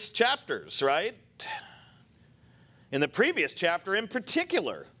previous chapters, right? In the previous chapter in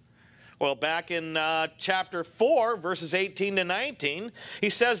particular. Well, back in chapter 4, verses 18 to 19, he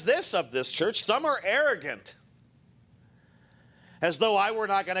says this of this church: some are arrogant, as though I were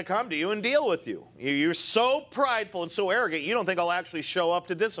not going to come to you and deal with you. You're so prideful and so arrogant, you don't think I'll actually show up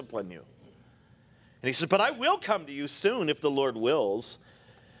to discipline you. And he says, but I will come to you soon if the Lord wills.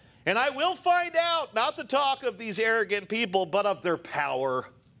 And I will find out, not the talk of these arrogant people, but of their power.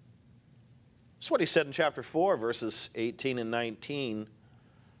 That's what he said in chapter 4, verses 18 and 19.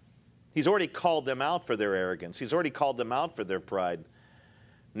 He's already called them out for their arrogance. He's already called them out for their pride.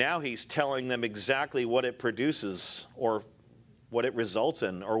 Now he's telling them exactly what it produces, or what it results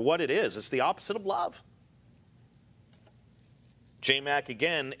in, or what it is. It's the opposite of love. J. Mack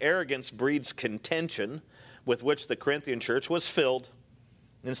again, arrogance breeds contention, with which the Corinthian church was filled.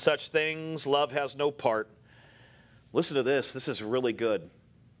 In such things, love has no part. Listen to this. This is really good.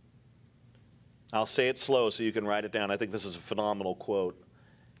 I'll say it slow so you can write it down. I think this is a phenomenal quote.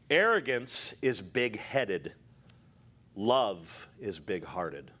 Arrogance is big-headed. Love is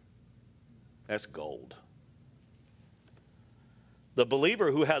big-hearted. That's gold. The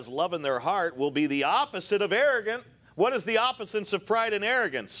believer who has love in their heart will be the opposite of arrogant. What is the opposite of pride and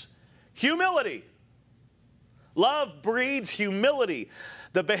arrogance? Humility. Love breeds humility.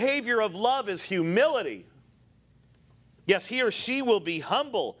 The behavior of love is humility. Yes, he or she will be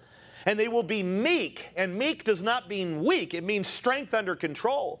humble, and they will be meek. And meek does not mean weak. It means strength under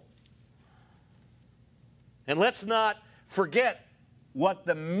control. And let's not forget what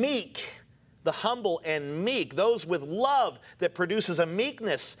the meek, the humble and meek, those with love that produces a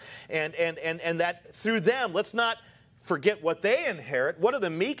meekness, and that through them, let's not forget what they inherit. What do the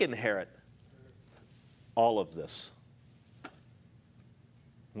meek inherit? All of this.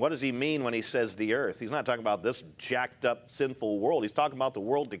 What does he mean when he says the earth? He's not talking about this jacked up sinful world. He's talking about the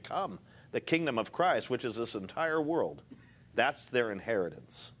world to come, the kingdom of Christ, which is this entire world. That's their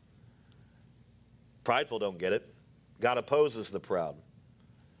inheritance. Prideful don't get it. God opposes the proud.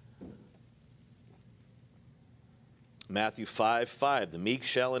 Matthew 5:5, the meek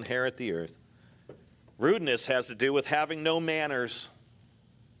shall inherit the earth. Rudeness has to do with having no manners.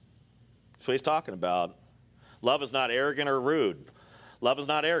 That's what he's talking about. Love is not arrogant or rude. Love is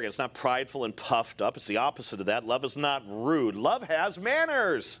not arrogant. It's not prideful and puffed up. It's the opposite of that. Love is not rude. Love has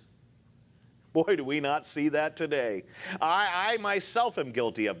manners. Boy, do we not see that today. I myself am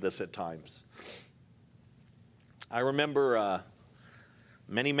guilty of this at times. I remember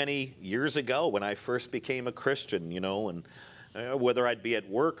many, many years ago when I first became a Christian, and whether I'd be at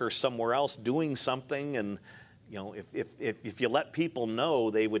work or somewhere else doing something, and if you let people know,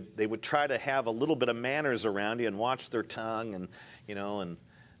 they would try to have a little bit of manners around you and watch their tongue, and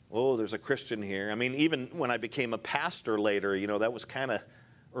oh, there's a Christian here. I mean, even when I became a pastor later, that was kind of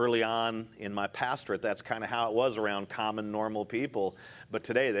early on in my pastorate. That's kind of how it was around common, normal people. But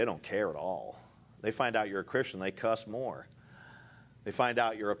today, they don't care at all. They find out you're a Christian, they cuss more. They find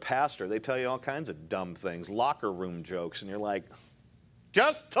out you're a pastor, they tell you all kinds of dumb things, locker room jokes, and you're like,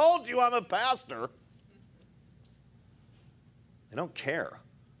 just told you I'm a pastor. They don't care.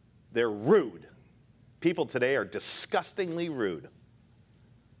 They're rude. People today are disgustingly rude.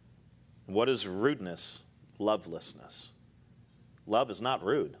 What is rudeness? Lovelessness. Love is not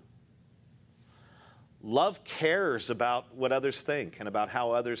rude. Love cares about what others think and about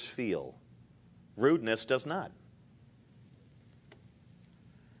how others feel. Rudeness does not.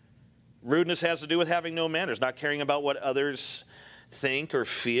 Rudeness has to do with having no manners, not caring about what others think or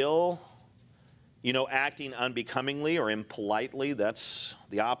feel. Acting unbecomingly or impolitely, that's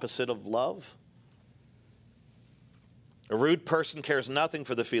the opposite of love. A rude person cares nothing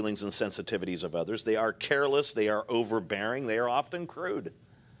for the feelings and sensitivities of others. They are careless, they are overbearing, they are often crude.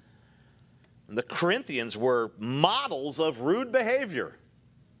 The Corinthians were models of rude behavior.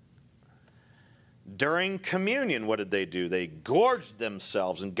 During communion, what did they do? They gorged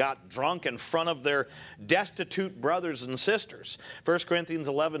themselves and got drunk in front of their destitute brothers and sisters. 1 Corinthians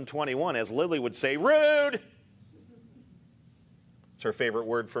 11:21, as Lily would say, rude. It's her favorite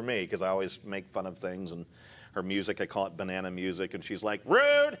word for me because I always make fun of things, and her music, I call it banana music, and she's like,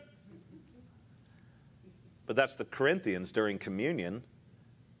 rude. But that's the Corinthians during communion.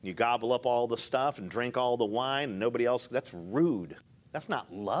 You gobble up all the stuff and drink all the wine and nobody else. That's rude. That's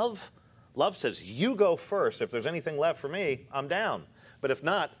not love. Love says, you go first. If there's anything left for me, I'm down. But if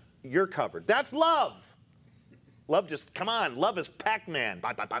not, you're covered. That's love. Love just, come on, love is Pac-Man.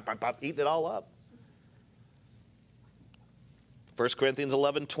 Bop, bop, bop, bop, bop, eating it all up. 1 Corinthians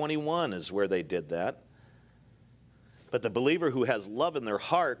 11:21 is where they did that. But the believer who has love in their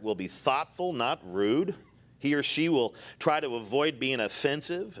heart will be thoughtful, not rude. He or she will try to avoid being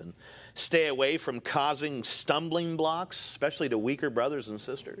offensive and stay away from causing stumbling blocks, especially to weaker brothers and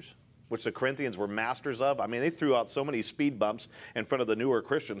sisters, which the Corinthians were masters of. I mean, they threw out so many speed bumps in front of the newer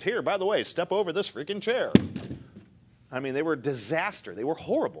Christians. Here, by the way, step over this freaking chair. I mean, they were a disaster. They were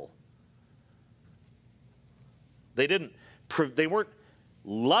horrible. They weren't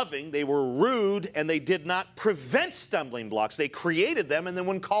loving, they were rude, and they did not prevent stumbling blocks. They created them, and then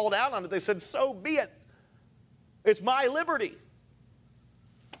when called out on it, they said, so be it. It's my liberty.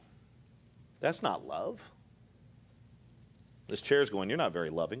 That's not love. This chair's going, you're not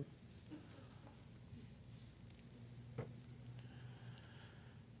very loving.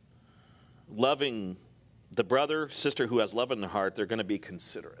 Loving the brother, sister who has love in their heart, they're going to be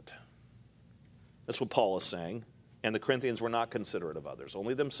considerate. That's what Paul is saying. And the Corinthians were not considerate of others,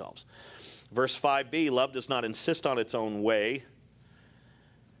 only themselves. Verse 5b, love does not insist on its own way.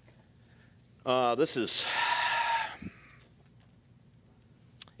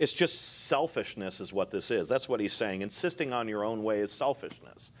 It's just selfishness is what this is. That's what he's saying. Insisting on your own way is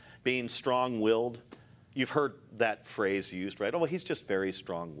selfishness. Being strong-willed. You've heard that phrase used, right? Oh, well, he's just very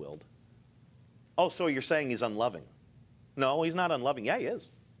strong-willed. Oh, so you're saying he's unloving. No, he's not unloving. Yeah, he is.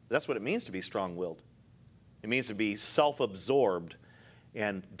 That's what it means to be strong-willed. It means to be self-absorbed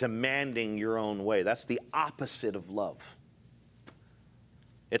and demanding your own way. That's the opposite of love.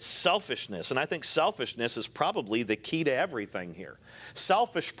 It's selfishness, and I think selfishness is probably the key to everything here.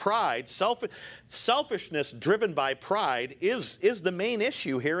 Selfish pride, selfishness driven by pride is the main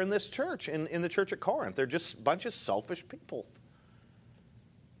issue here in this church, in the church at Corinth. They're just a bunch of selfish people.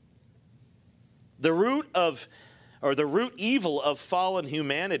 The root evil of fallen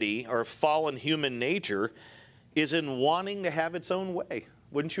humanity or fallen human nature is in wanting to have its own way.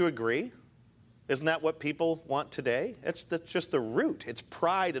 Wouldn't you agree? Isn't that what people want today? That's just the root. It's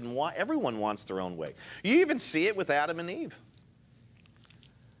pride and everyone wants their own way. You even see it with Adam and Eve.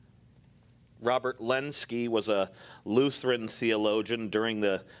 Robert Lenski was a Lutheran theologian during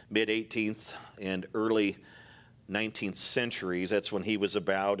the mid-18th and early 19th centuries. That's when he was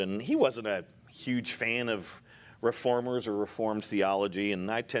about, and he wasn't a huge fan of reformers or reformed theology, and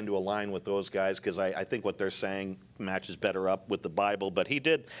I tend to align with those guys because I think what they're saying matches better up with the Bible. But he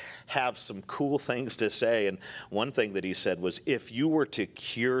did have some cool things to say, and one thing that he said was, if you were to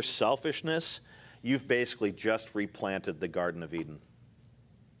cure selfishness, you've basically just replanted the Garden of Eden.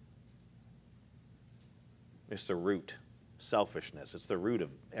 It's the root, selfishness. It's the root of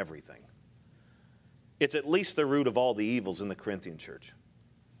everything. It's at least the root of all the evils in the Corinthian church.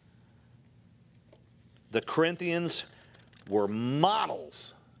 The Corinthians were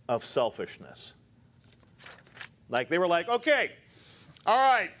models of selfishness. Like they were like, okay, all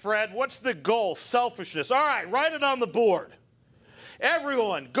right, Fred, what's the goal? Selfishness. All right, write it on the board.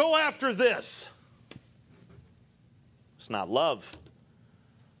 Everyone, go after this. It's not love.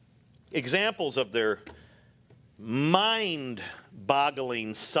 Examples of their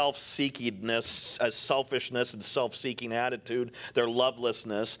mind-boggling self-seekingness, selfishness and self-seeking attitude, their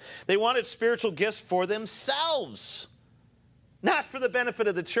lovelessness. They wanted spiritual gifts for themselves, not for the benefit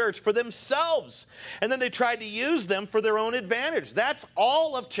of the church, for themselves. And then they tried to use them for their own advantage. That's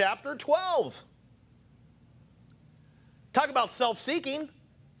all of chapter 12. Talk about self-seeking.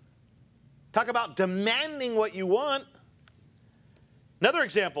 Talk about demanding what you want. Another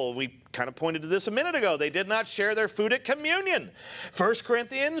example, we kind of pointed to this a minute ago. They did not share their food at communion. 1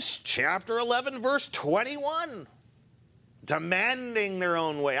 Corinthians chapter 11, verse 21. Demanding their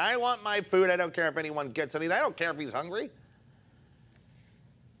own way. I want my food. I don't care if anyone gets anything. I don't care if he's hungry.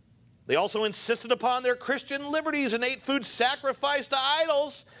 They also insisted upon their Christian liberties and ate food sacrificed to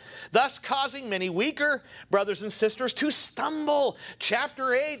idols, thus causing many weaker brothers and sisters to stumble.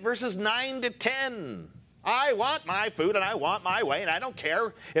 Chapter 8, verses 9 to 10. I want my food and I want my way, and I don't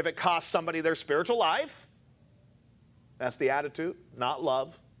care if it costs somebody their spiritual life. That's the attitude, not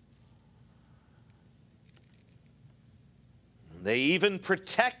love. They even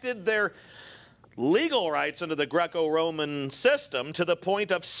protected their legal rights under the Greco-Roman system to the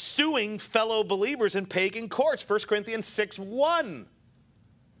point of suing fellow believers in pagan courts. 1 Corinthians 6:1.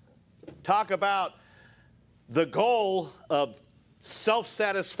 Talk about the goal of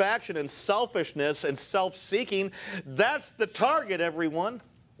self-satisfaction and selfishness and self-seeking. That's the target, everyone.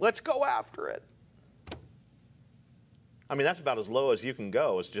 Let's go after it. I mean, that's about as low as you can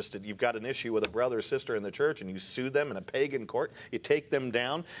go. It's just that you've got an issue with a brother or sister in the church and you sue them in a pagan court. You take them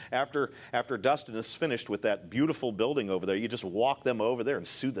down. After Dustin is finished with that beautiful building over there, you just walk them over there and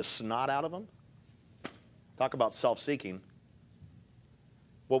sue the snot out of them. Talk about self-seeking.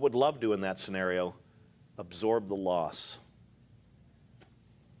 What would love do in that scenario? Absorb the loss.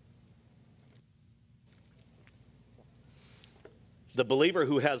 The believer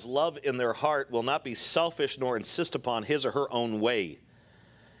who has love in their heart will not be selfish nor insist upon his or her own way,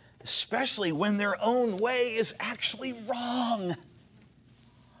 especially when their own way is actually wrong.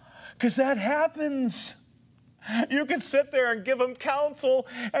 Because that happens. You can sit there and give them counsel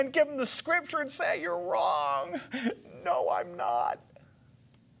and give them the scripture and say, you're wrong. No, I'm not.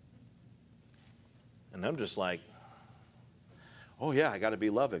 And I'm just like, oh yeah, I got to be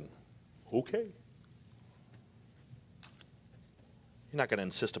loving. Okay. You're not going to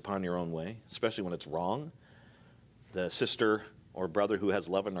insist upon your own way, especially when it's wrong. The sister or brother who has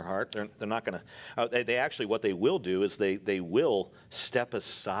love in their heart, they're not going to, they actually, what they will do is they will step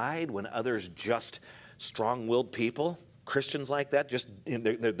aside when others just strong-willed people, Christians like that, just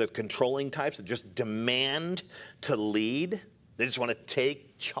they're the controlling types that just demand to lead. They just want to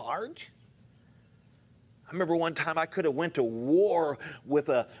take charge. I remember one time I could have went to war with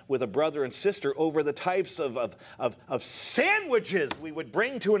a brother and sister over the types of sandwiches we would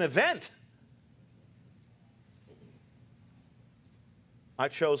bring to an event. I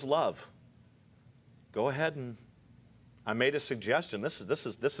chose love. Go ahead, and I made a suggestion. This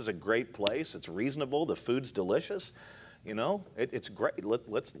is a great place. It's reasonable. The food's delicious. You know, it's great.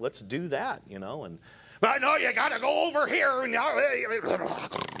 Let's do that. You know, and I know you got to go over here. And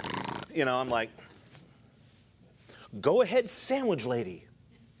you know, I'm like, go ahead, sandwich lady.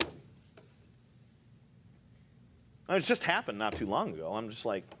 It just happened not too long ago. I'm just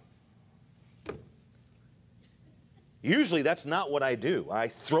like, usually that's not what I do. I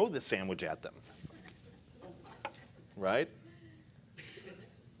throw the sandwich at them. Right?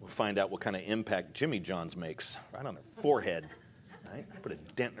 We'll find out what kind of impact Jimmy John's makes right on her forehead. Right? Put a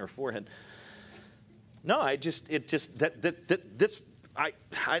dent in her forehead. No,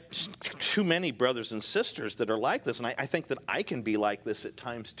 too many brothers and sisters that are like this, and I think that I can be like this at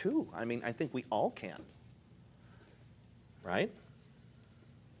times too. I mean, I think we all can. Right?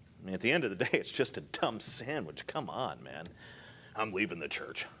 I mean, at the end of the day, it's just a dumb sandwich. Come on, man. I'm leaving the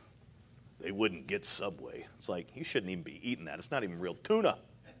church. They wouldn't get Subway. It's like, you shouldn't even be eating that. It's not even real tuna.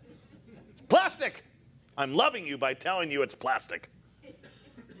 It's plastic. I'm loving you by telling you it's plastic.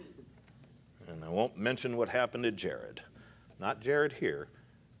 And I won't mention what happened to Jared. Not Jared here,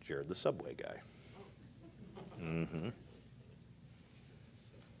 Jared the Subway guy. Mm-hmm.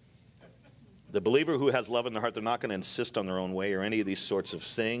 The believer who has love in their heart, they're not going to insist on their own way or any of these sorts of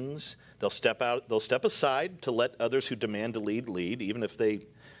things. They'll step aside to let others who demand to lead, even if they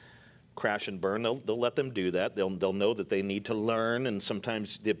crash and burn. They'll let them do that. They'll know that they need to learn, and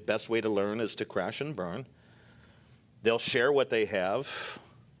sometimes the best way to learn is to crash and burn. They'll share what they have.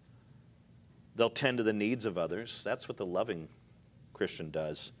 They'll tend to the needs of others. That's what the loving Christian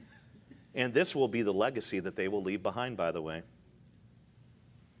does. And this will be the legacy that they will leave behind, by the way.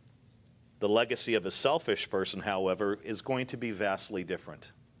 The legacy of a selfish person, however, is going to be vastly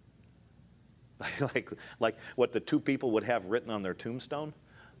different. like what the two people would have written on their tombstone.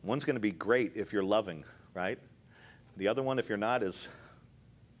 One's going to be great if you're loving, right? The other one, if you're not, is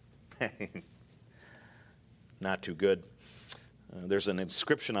not too good. There's an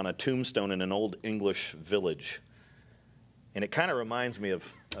inscription on a tombstone in an old English village. And it kind of reminds me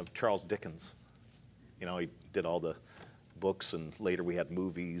of Charles Dickens. You know, he did all the books, and later we had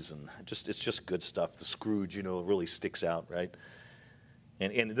movies, and it's just good stuff. The Scrooge, you know, really sticks out, right?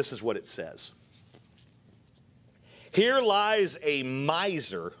 And this is what it says. Here lies a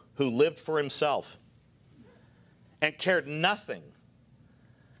miser who lived for himself and cared nothing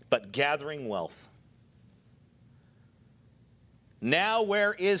but gathering wealth. Now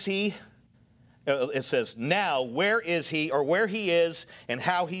where is he? It says, now where is he, or where he is and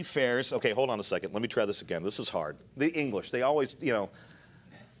how he fares. Okay, hold on a second. Let me try this again. This is hard. The English, they always, you know.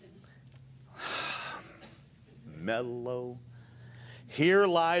 mellow. Here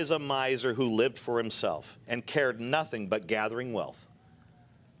lies a miser who lived for himself and cared nothing but gathering wealth.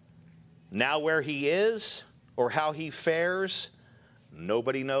 Now where he is or how he fares,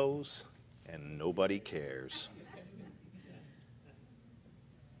 nobody knows and nobody cares.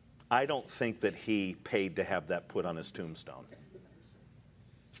 I don't think that he paid to have that put on his tombstone.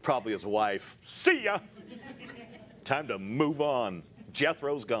 It's probably his wife. See ya! Time to move on.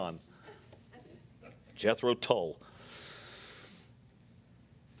 Jethro's gone. Jethro Tull.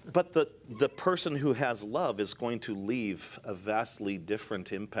 But the person who has love is going to leave a vastly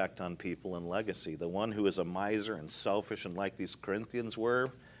different impact on people and legacy. The one who is a miser and selfish and like these Corinthians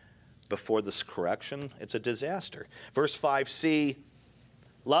were before this correction, it's a disaster. Verse 5c,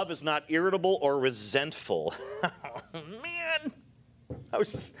 love is not irritable or resentful. Man,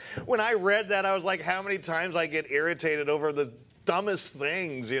 when I read that, I was like, how many times I get irritated over the dumbest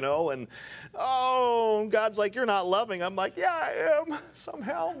things, and God's like, you're not loving. I'm like, yeah, I am.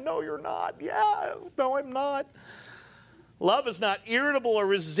 Somehow, no, you're not. Yeah, no, I'm not. Love is not irritable or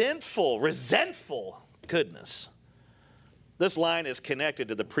resentful. Resentful. Goodness. This line is connected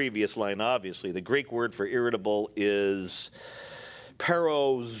to the previous line, obviously. The Greek word for irritable is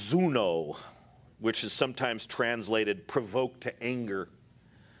parozouno, which is sometimes translated provoked to anger.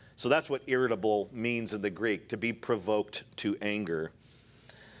 So that's what irritable means in the Greek, to be provoked to anger.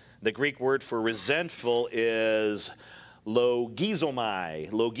 The Greek word for resentful is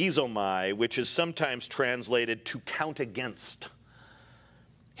logizomai, which is sometimes translated to count against.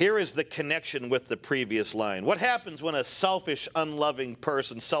 Here is the connection with the previous line. What happens when a selfish, unloving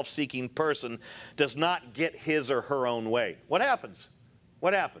person, self-seeking person does not get his or her own way? What happens?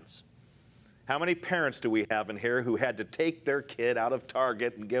 What happens? How many parents do we have in here who had to take their kid out of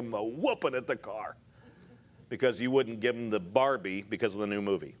Target and give them a whooping at the car because you wouldn't give them the Barbie because of the new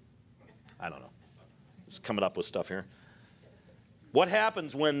movie? I don't know. Just coming up with stuff here. What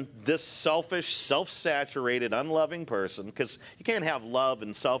happens when this selfish, self-saturated, unloving person, because you can't have love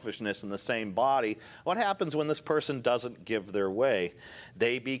and selfishness in the same body, what happens when this person doesn't give their way?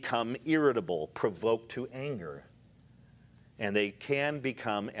 They become irritable, provoked to anger. And they can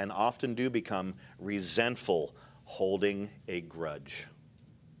become, and often do become, resentful, holding a grudge.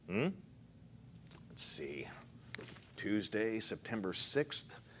 Let's see. Tuesday, September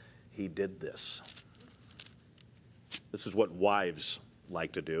 6th, he did this. This is what wives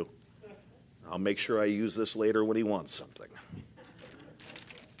like to do. I'll make sure I use this later when he wants something.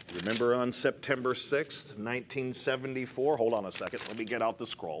 Remember on September 6th, 1974? Hold on a second. Let me get out the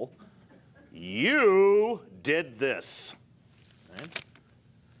scroll. You did this.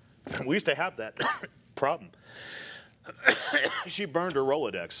 Right? We used to have that problem. She burned her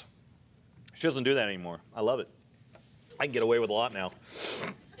Rolodex. She doesn't do that anymore. I love it. I can get away with a lot now.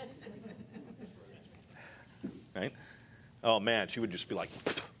 Right? Oh, man, she would just be like,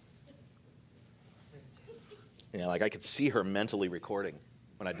 like I could see her mentally recording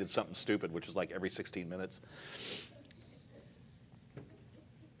when I did something stupid, which was like every 16 minutes.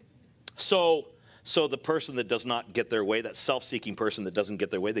 So the person that does not get their way, that self-seeking person that doesn't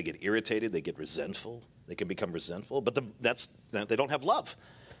get their way, they get irritated, they get resentful, they can become resentful, but they don't have love.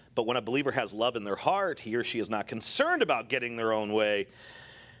 But when a believer has love in their heart, he or she is not concerned about getting their own way.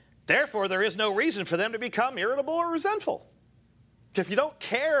 Therefore, there is no reason for them to become irritable or resentful. If you don't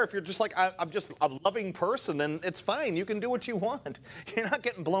care, if you're just like, I'm just a loving person, then it's fine. You can do what you want. You're not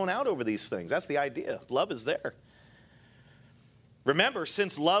getting blown out over these things. That's the idea. Love is there. Remember,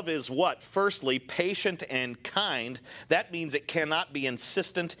 since love is what? Firstly, patient and kind, that means it cannot be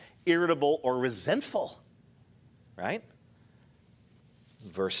insistent, irritable, or resentful. Right?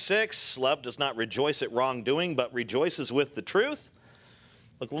 Verse 6, love does not rejoice at wrongdoing, but rejoices with the truth.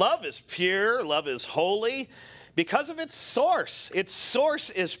 Look, love is pure, love is holy because of its source. Its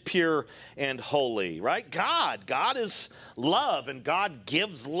source is pure and holy, right? God is love, and God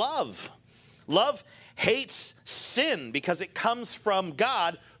gives love. Love hates sin because it comes from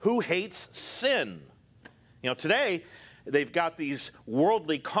God who hates sin. Today, they've got these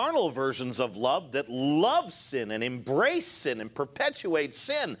worldly, carnal versions of love that love sin and embrace sin and perpetuate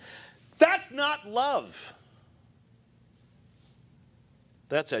sin. That's not love.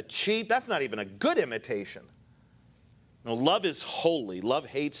 That's not even a good imitation. No, love is holy. Love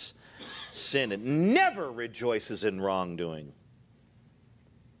hates sin. It never rejoices in wrongdoing.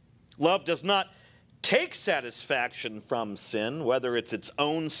 Love does not take satisfaction from sin, whether it's its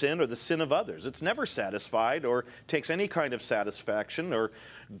own sin or the sin of others. It's never satisfied or takes any kind of satisfaction or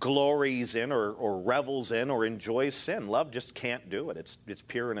glories in or revels in or enjoys sin. Love just can't do it. It's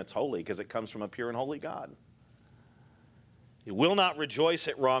pure and it's holy because it comes from a pure and holy God. It will not rejoice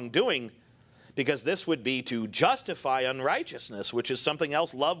at wrongdoing because this would be to justify unrighteousness, which is something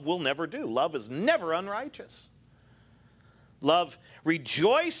else love will never do. Love is never unrighteous. Love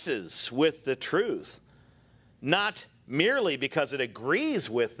rejoices with the truth, not merely because it agrees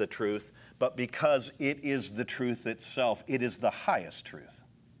with the truth, but because it is the truth itself. It is the highest truth.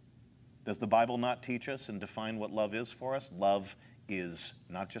 Does the Bible not teach us and define what love is for us? Love is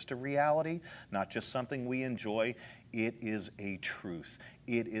not just a reality, not just something we enjoy. It is a truth.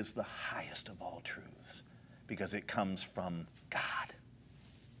 It is the highest of all truths because it comes from God.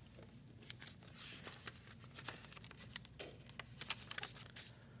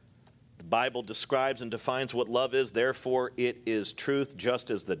 The Bible describes and defines what love is. Therefore, it is truth, just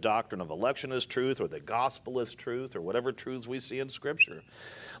as the doctrine of election is truth, or the gospel is truth, or whatever truths we see in Scripture.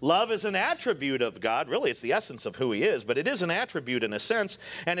 Love is an attribute of God. Really, it's the essence of who he is, but it is an attribute in a sense,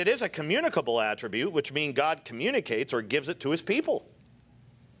 and it is a communicable attribute, which means God communicates or gives it to his people.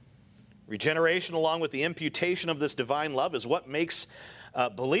 Regeneration, along with the imputation of this divine love, is what makes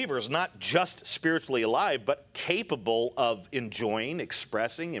believers not just spiritually alive, but capable of enjoying,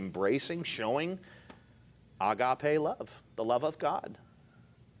 expressing, embracing, showing agape love, the love of God.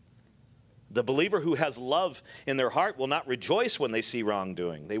 The believer who has love in their heart will not rejoice when they see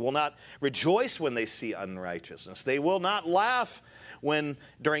wrongdoing. They will not rejoice when they see unrighteousness. They will not laugh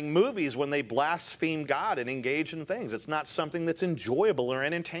during movies when they blaspheme God and engage in things. It's not something that's enjoyable or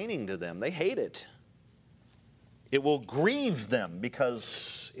entertaining to them. They hate it. It will grieve them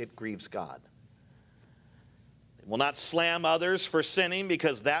because it grieves God. They will not slam others for sinning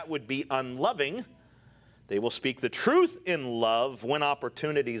because that would be unloving. They will speak the truth in love when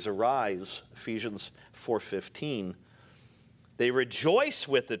opportunities arise, Ephesians 4:15. They rejoice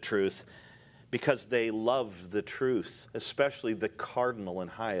with the truth because they love the truth, especially the cardinal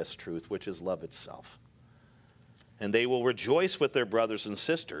and highest truth, which is love itself. And they will rejoice with their brothers and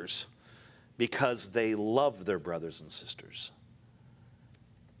sisters because they love their brothers and sisters.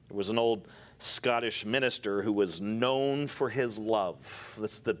 There was an old Scottish minister who was known for his love.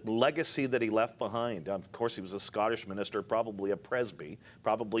 That's the legacy that he left behind. Of course, he was a Scottish minister, probably a presby,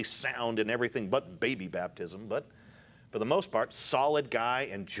 probably sound in everything but baby baptism, but for the most part, solid guy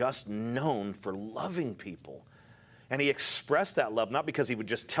and just known for loving people. And he expressed that love, not because he would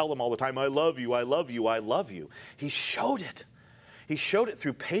just tell them all the time, I love you, I love you, I love you. He showed it. He showed it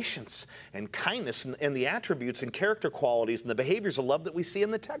through patience and kindness and the attributes and character qualities and the behaviors of love that we see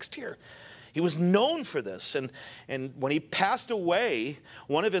in the text here. He was known for this. And when he passed away,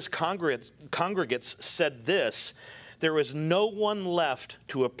 one of his congregates said this: there is no one left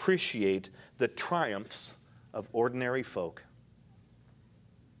to appreciate the triumphs of ordinary folk.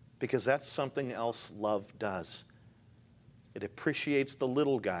 Because that's something else love does. It appreciates the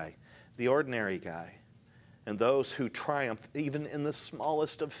little guy, the ordinary guy, and those who triumph even in the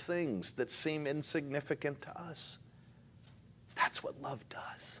smallest of things that seem insignificant to us. That's what love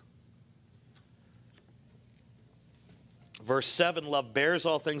does. Verse 7, love bears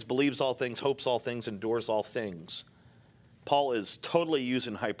all things, believes all things, hopes all things, endures all things. Paul is totally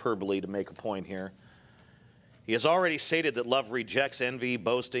using hyperbole to make a point here. He has already stated that love rejects envy,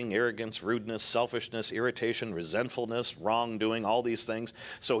 boasting, arrogance, rudeness, selfishness, irritation, resentfulness, wrongdoing, all these things.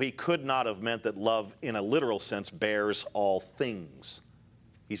 So he could not have meant that love, in a literal sense, bears all things.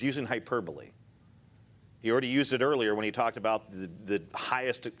 He's using hyperbole. He already used it earlier when he talked about the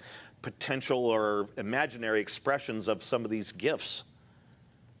highest potential or imaginary expressions of some of these gifts.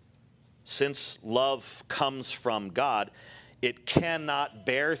 Since love comes from God, it cannot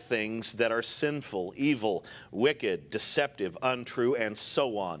bear things that are sinful, evil, wicked, deceptive, untrue, and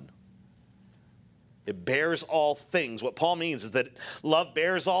so on. It bears all things. What Paul means is that love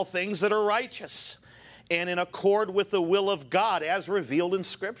bears all things that are righteous and in accord with the will of God as revealed in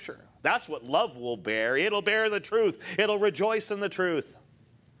Scripture. That's what love will bear. It'll bear the truth. It'll rejoice in the truth.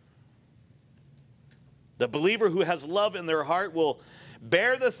 The believer who has love in their heart will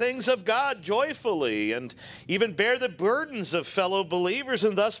bear the things of God joyfully and even bear the burdens of fellow believers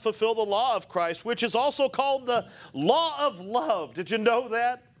and thus fulfill the law of Christ, which is also called the law of love. Did you know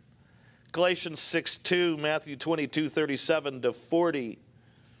that? Galatians 6:2, Matthew 22:37-40.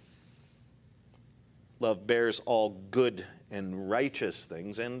 Love bears all good and righteous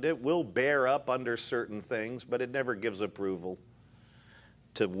things, and it will bear up under certain things, but it never gives approval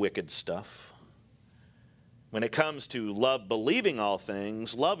to wicked stuff. When it comes to love believing all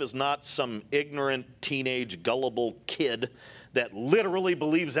things, love is not some ignorant, teenage, gullible kid that literally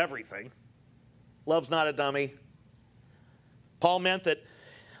believes everything. Love's not a dummy. Paul meant that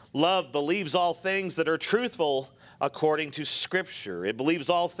love believes all things that are truthful, according to Scripture. It believes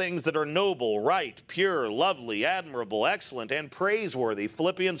all things that are noble, right, pure, lovely, admirable, excellent, and praiseworthy.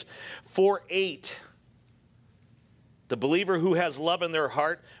 Philippians 4:8. The believer who has love in their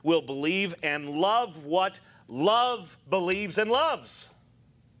heart will believe and love what love believes and loves.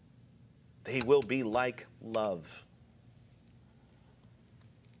 They will be like love.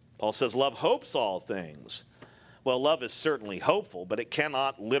 Paul says love hopes all things. Well, love is certainly hopeful, but it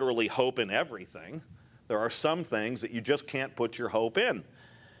cannot literally hope in everything. There are some things that you just can't put your hope in.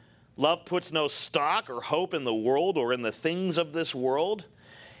 Love puts no stock or hope in the world or in the things of this world.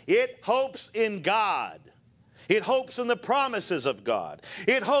 It hopes in God. It hopes in the promises of God.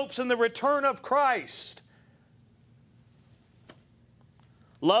 It hopes in the return of Christ.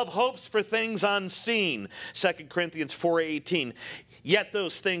 Love hopes for things unseen. 2 Corinthians 4:18. Yet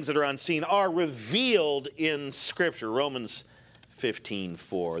those things that are unseen are revealed in Scripture. Romans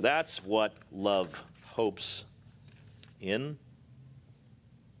 15:4. That's what love hopes in.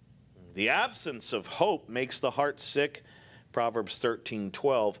 The absence of hope makes the heart sick. Proverbs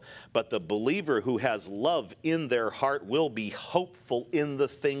 13:12. But the believer who has love in their heart will be hopeful in the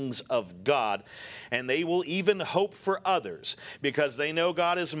things of God. And they will even hope for others because they know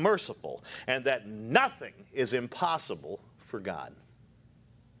God is merciful and that nothing is impossible for God.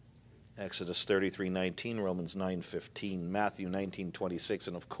 Exodus 33:19, Romans 9:15, Matthew 19:26,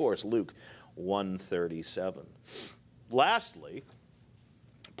 and of course Luke 1:37. Lastly,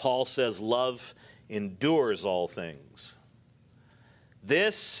 Paul says love endures all things.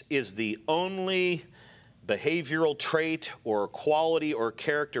 This is the only behavioral trait or quality or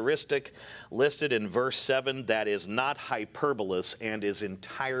characteristic listed in verse 7 that is not hyperbolous and is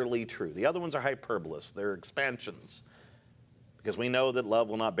entirely true. The other ones are hyperbolous. They're expansions. Because we know that love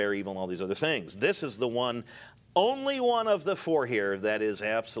will not bear evil and all these other things. This is the one, only one of the four here that is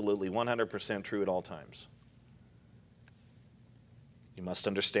absolutely 100% true at all times. You must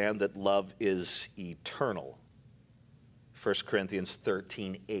understand that love is eternal. 1 Corinthians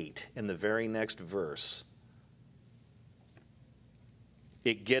 13:8, in the very next verse,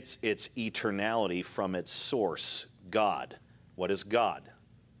 it gets its eternality from its source, God. What is God?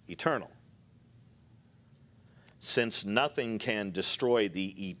 Eternal. Since nothing can destroy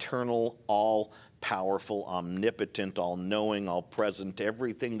the eternal, all-powerful, omnipotent, all-knowing, all-present,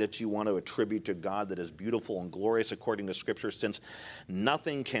 everything that you want to attribute to God that is beautiful and glorious according to Scripture, since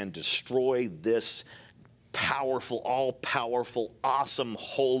nothing can destroy this powerful, all-powerful, awesome,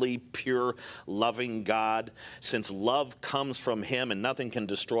 holy, pure, loving God, since love comes from Him and nothing can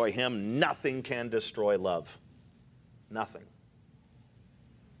destroy Him, nothing can destroy love. Nothing.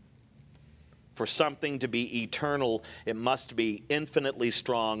 For something to be eternal, it must be infinitely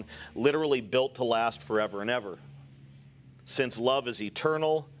strong, literally built to last forever and ever. Since love is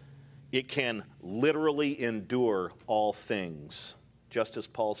eternal, it can literally endure all things, just as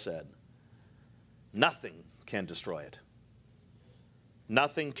Paul said. Nothing can destroy it.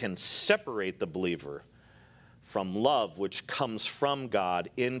 Nothing can separate the believer from love which comes from God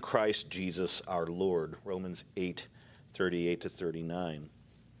in Christ Jesus our Lord. Romans 8:38-39.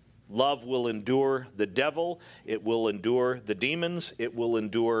 Love will endure the devil. It will endure the demons. It will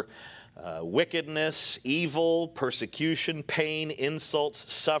endure wickedness, evil, persecution, pain,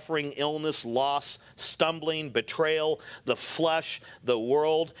 insults, suffering, illness, loss, stumbling, betrayal, the flesh, the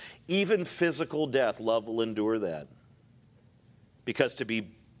world, even physical death. Love will endure that. Because to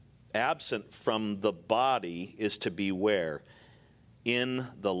be absent from the body is to be where? In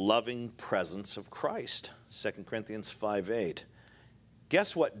the loving presence of Christ. 2 Corinthians 5:8.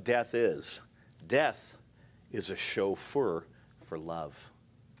 Guess what death is? Death is a chauffeur for love.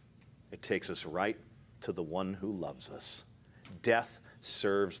 It takes us right to the one who loves us. Death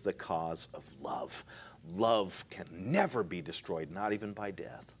serves the cause of love. Love can never be destroyed, not even by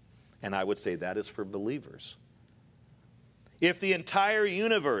death. And I would say that is for believers. If the entire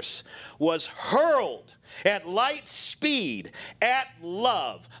universe was hurled at light speed at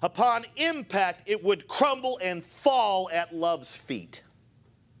love, upon impact it would crumble and fall at love's feet.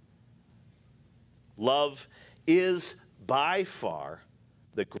 Love is by far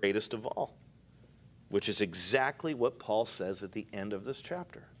the greatest of all, which is exactly what Paul says at the end of this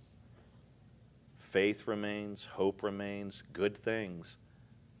chapter. Faith remains, hope remains, good things,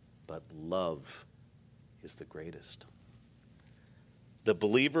 but love is the greatest. The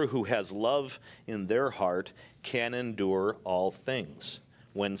believer who has love in their heart can endure all things.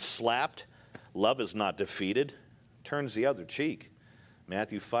 When slapped, love is not defeated, turns the other cheek.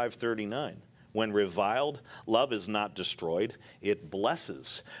 Matthew 5:39. When reviled, love is not destroyed, it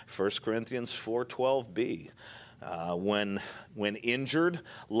blesses. 1 Corinthians 4:12b. When injured,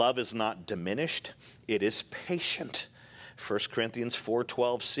 love is not diminished, it is patient. 1 Corinthians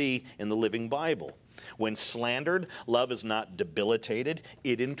 4:12c in the Living Bible. When slandered, love is not debilitated,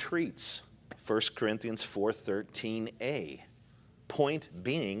 it entreats. 1 Corinthians 4:13a. Point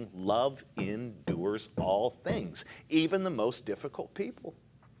being, love endures all things, even the most difficult people.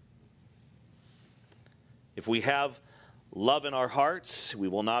 If we have love in our hearts, we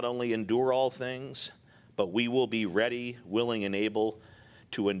will not only endure all things, but we will be ready, willing, and able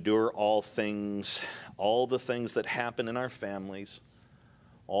to endure all things, all the things that happen in our families,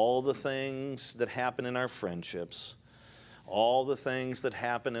 all the things that happen in our friendships, all the things that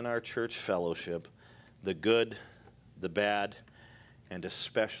happen in our church fellowship, the good, the bad, and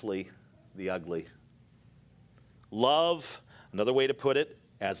especially the ugly. Love, another way to put it,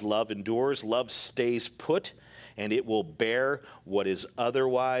 as love endures, love stays put, and it will bear what is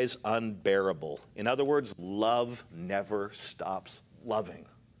otherwise unbearable. In other words, love never stops loving.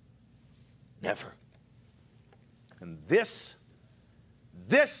 Never. And this,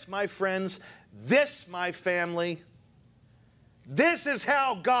 my friends, this, my family, this is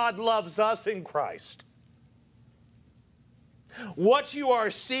how God loves us in Christ. What you are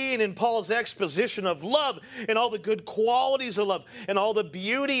seeing in Paul's exposition of love and all the good qualities of love and all the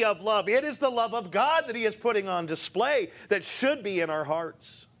beauty of love, it is the love of God that he is putting on display that should be in our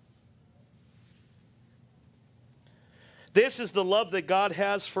hearts. This is the love that God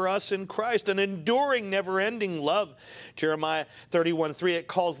has for us in Christ, an enduring, never-ending love. Jeremiah 31:3, it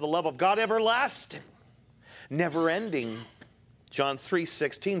calls the love of God everlasting, never-ending. John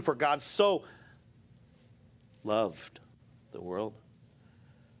 3:16, for God so loved the world.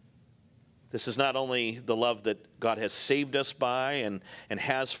 This is not only the love that God has saved us by and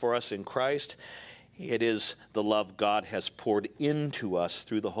has for us in Christ, it is the love God has poured into us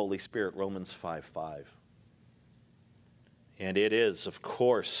through the Holy Spirit, Romans 5:5. And it is, of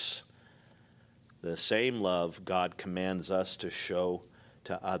course, the same love God commands us to show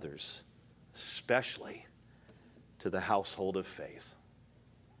to others, especially to the household of faith.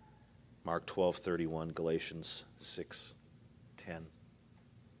 Mark 12:31, Galatians 6:10.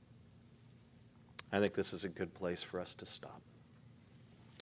 I think this is a good place for us to stop.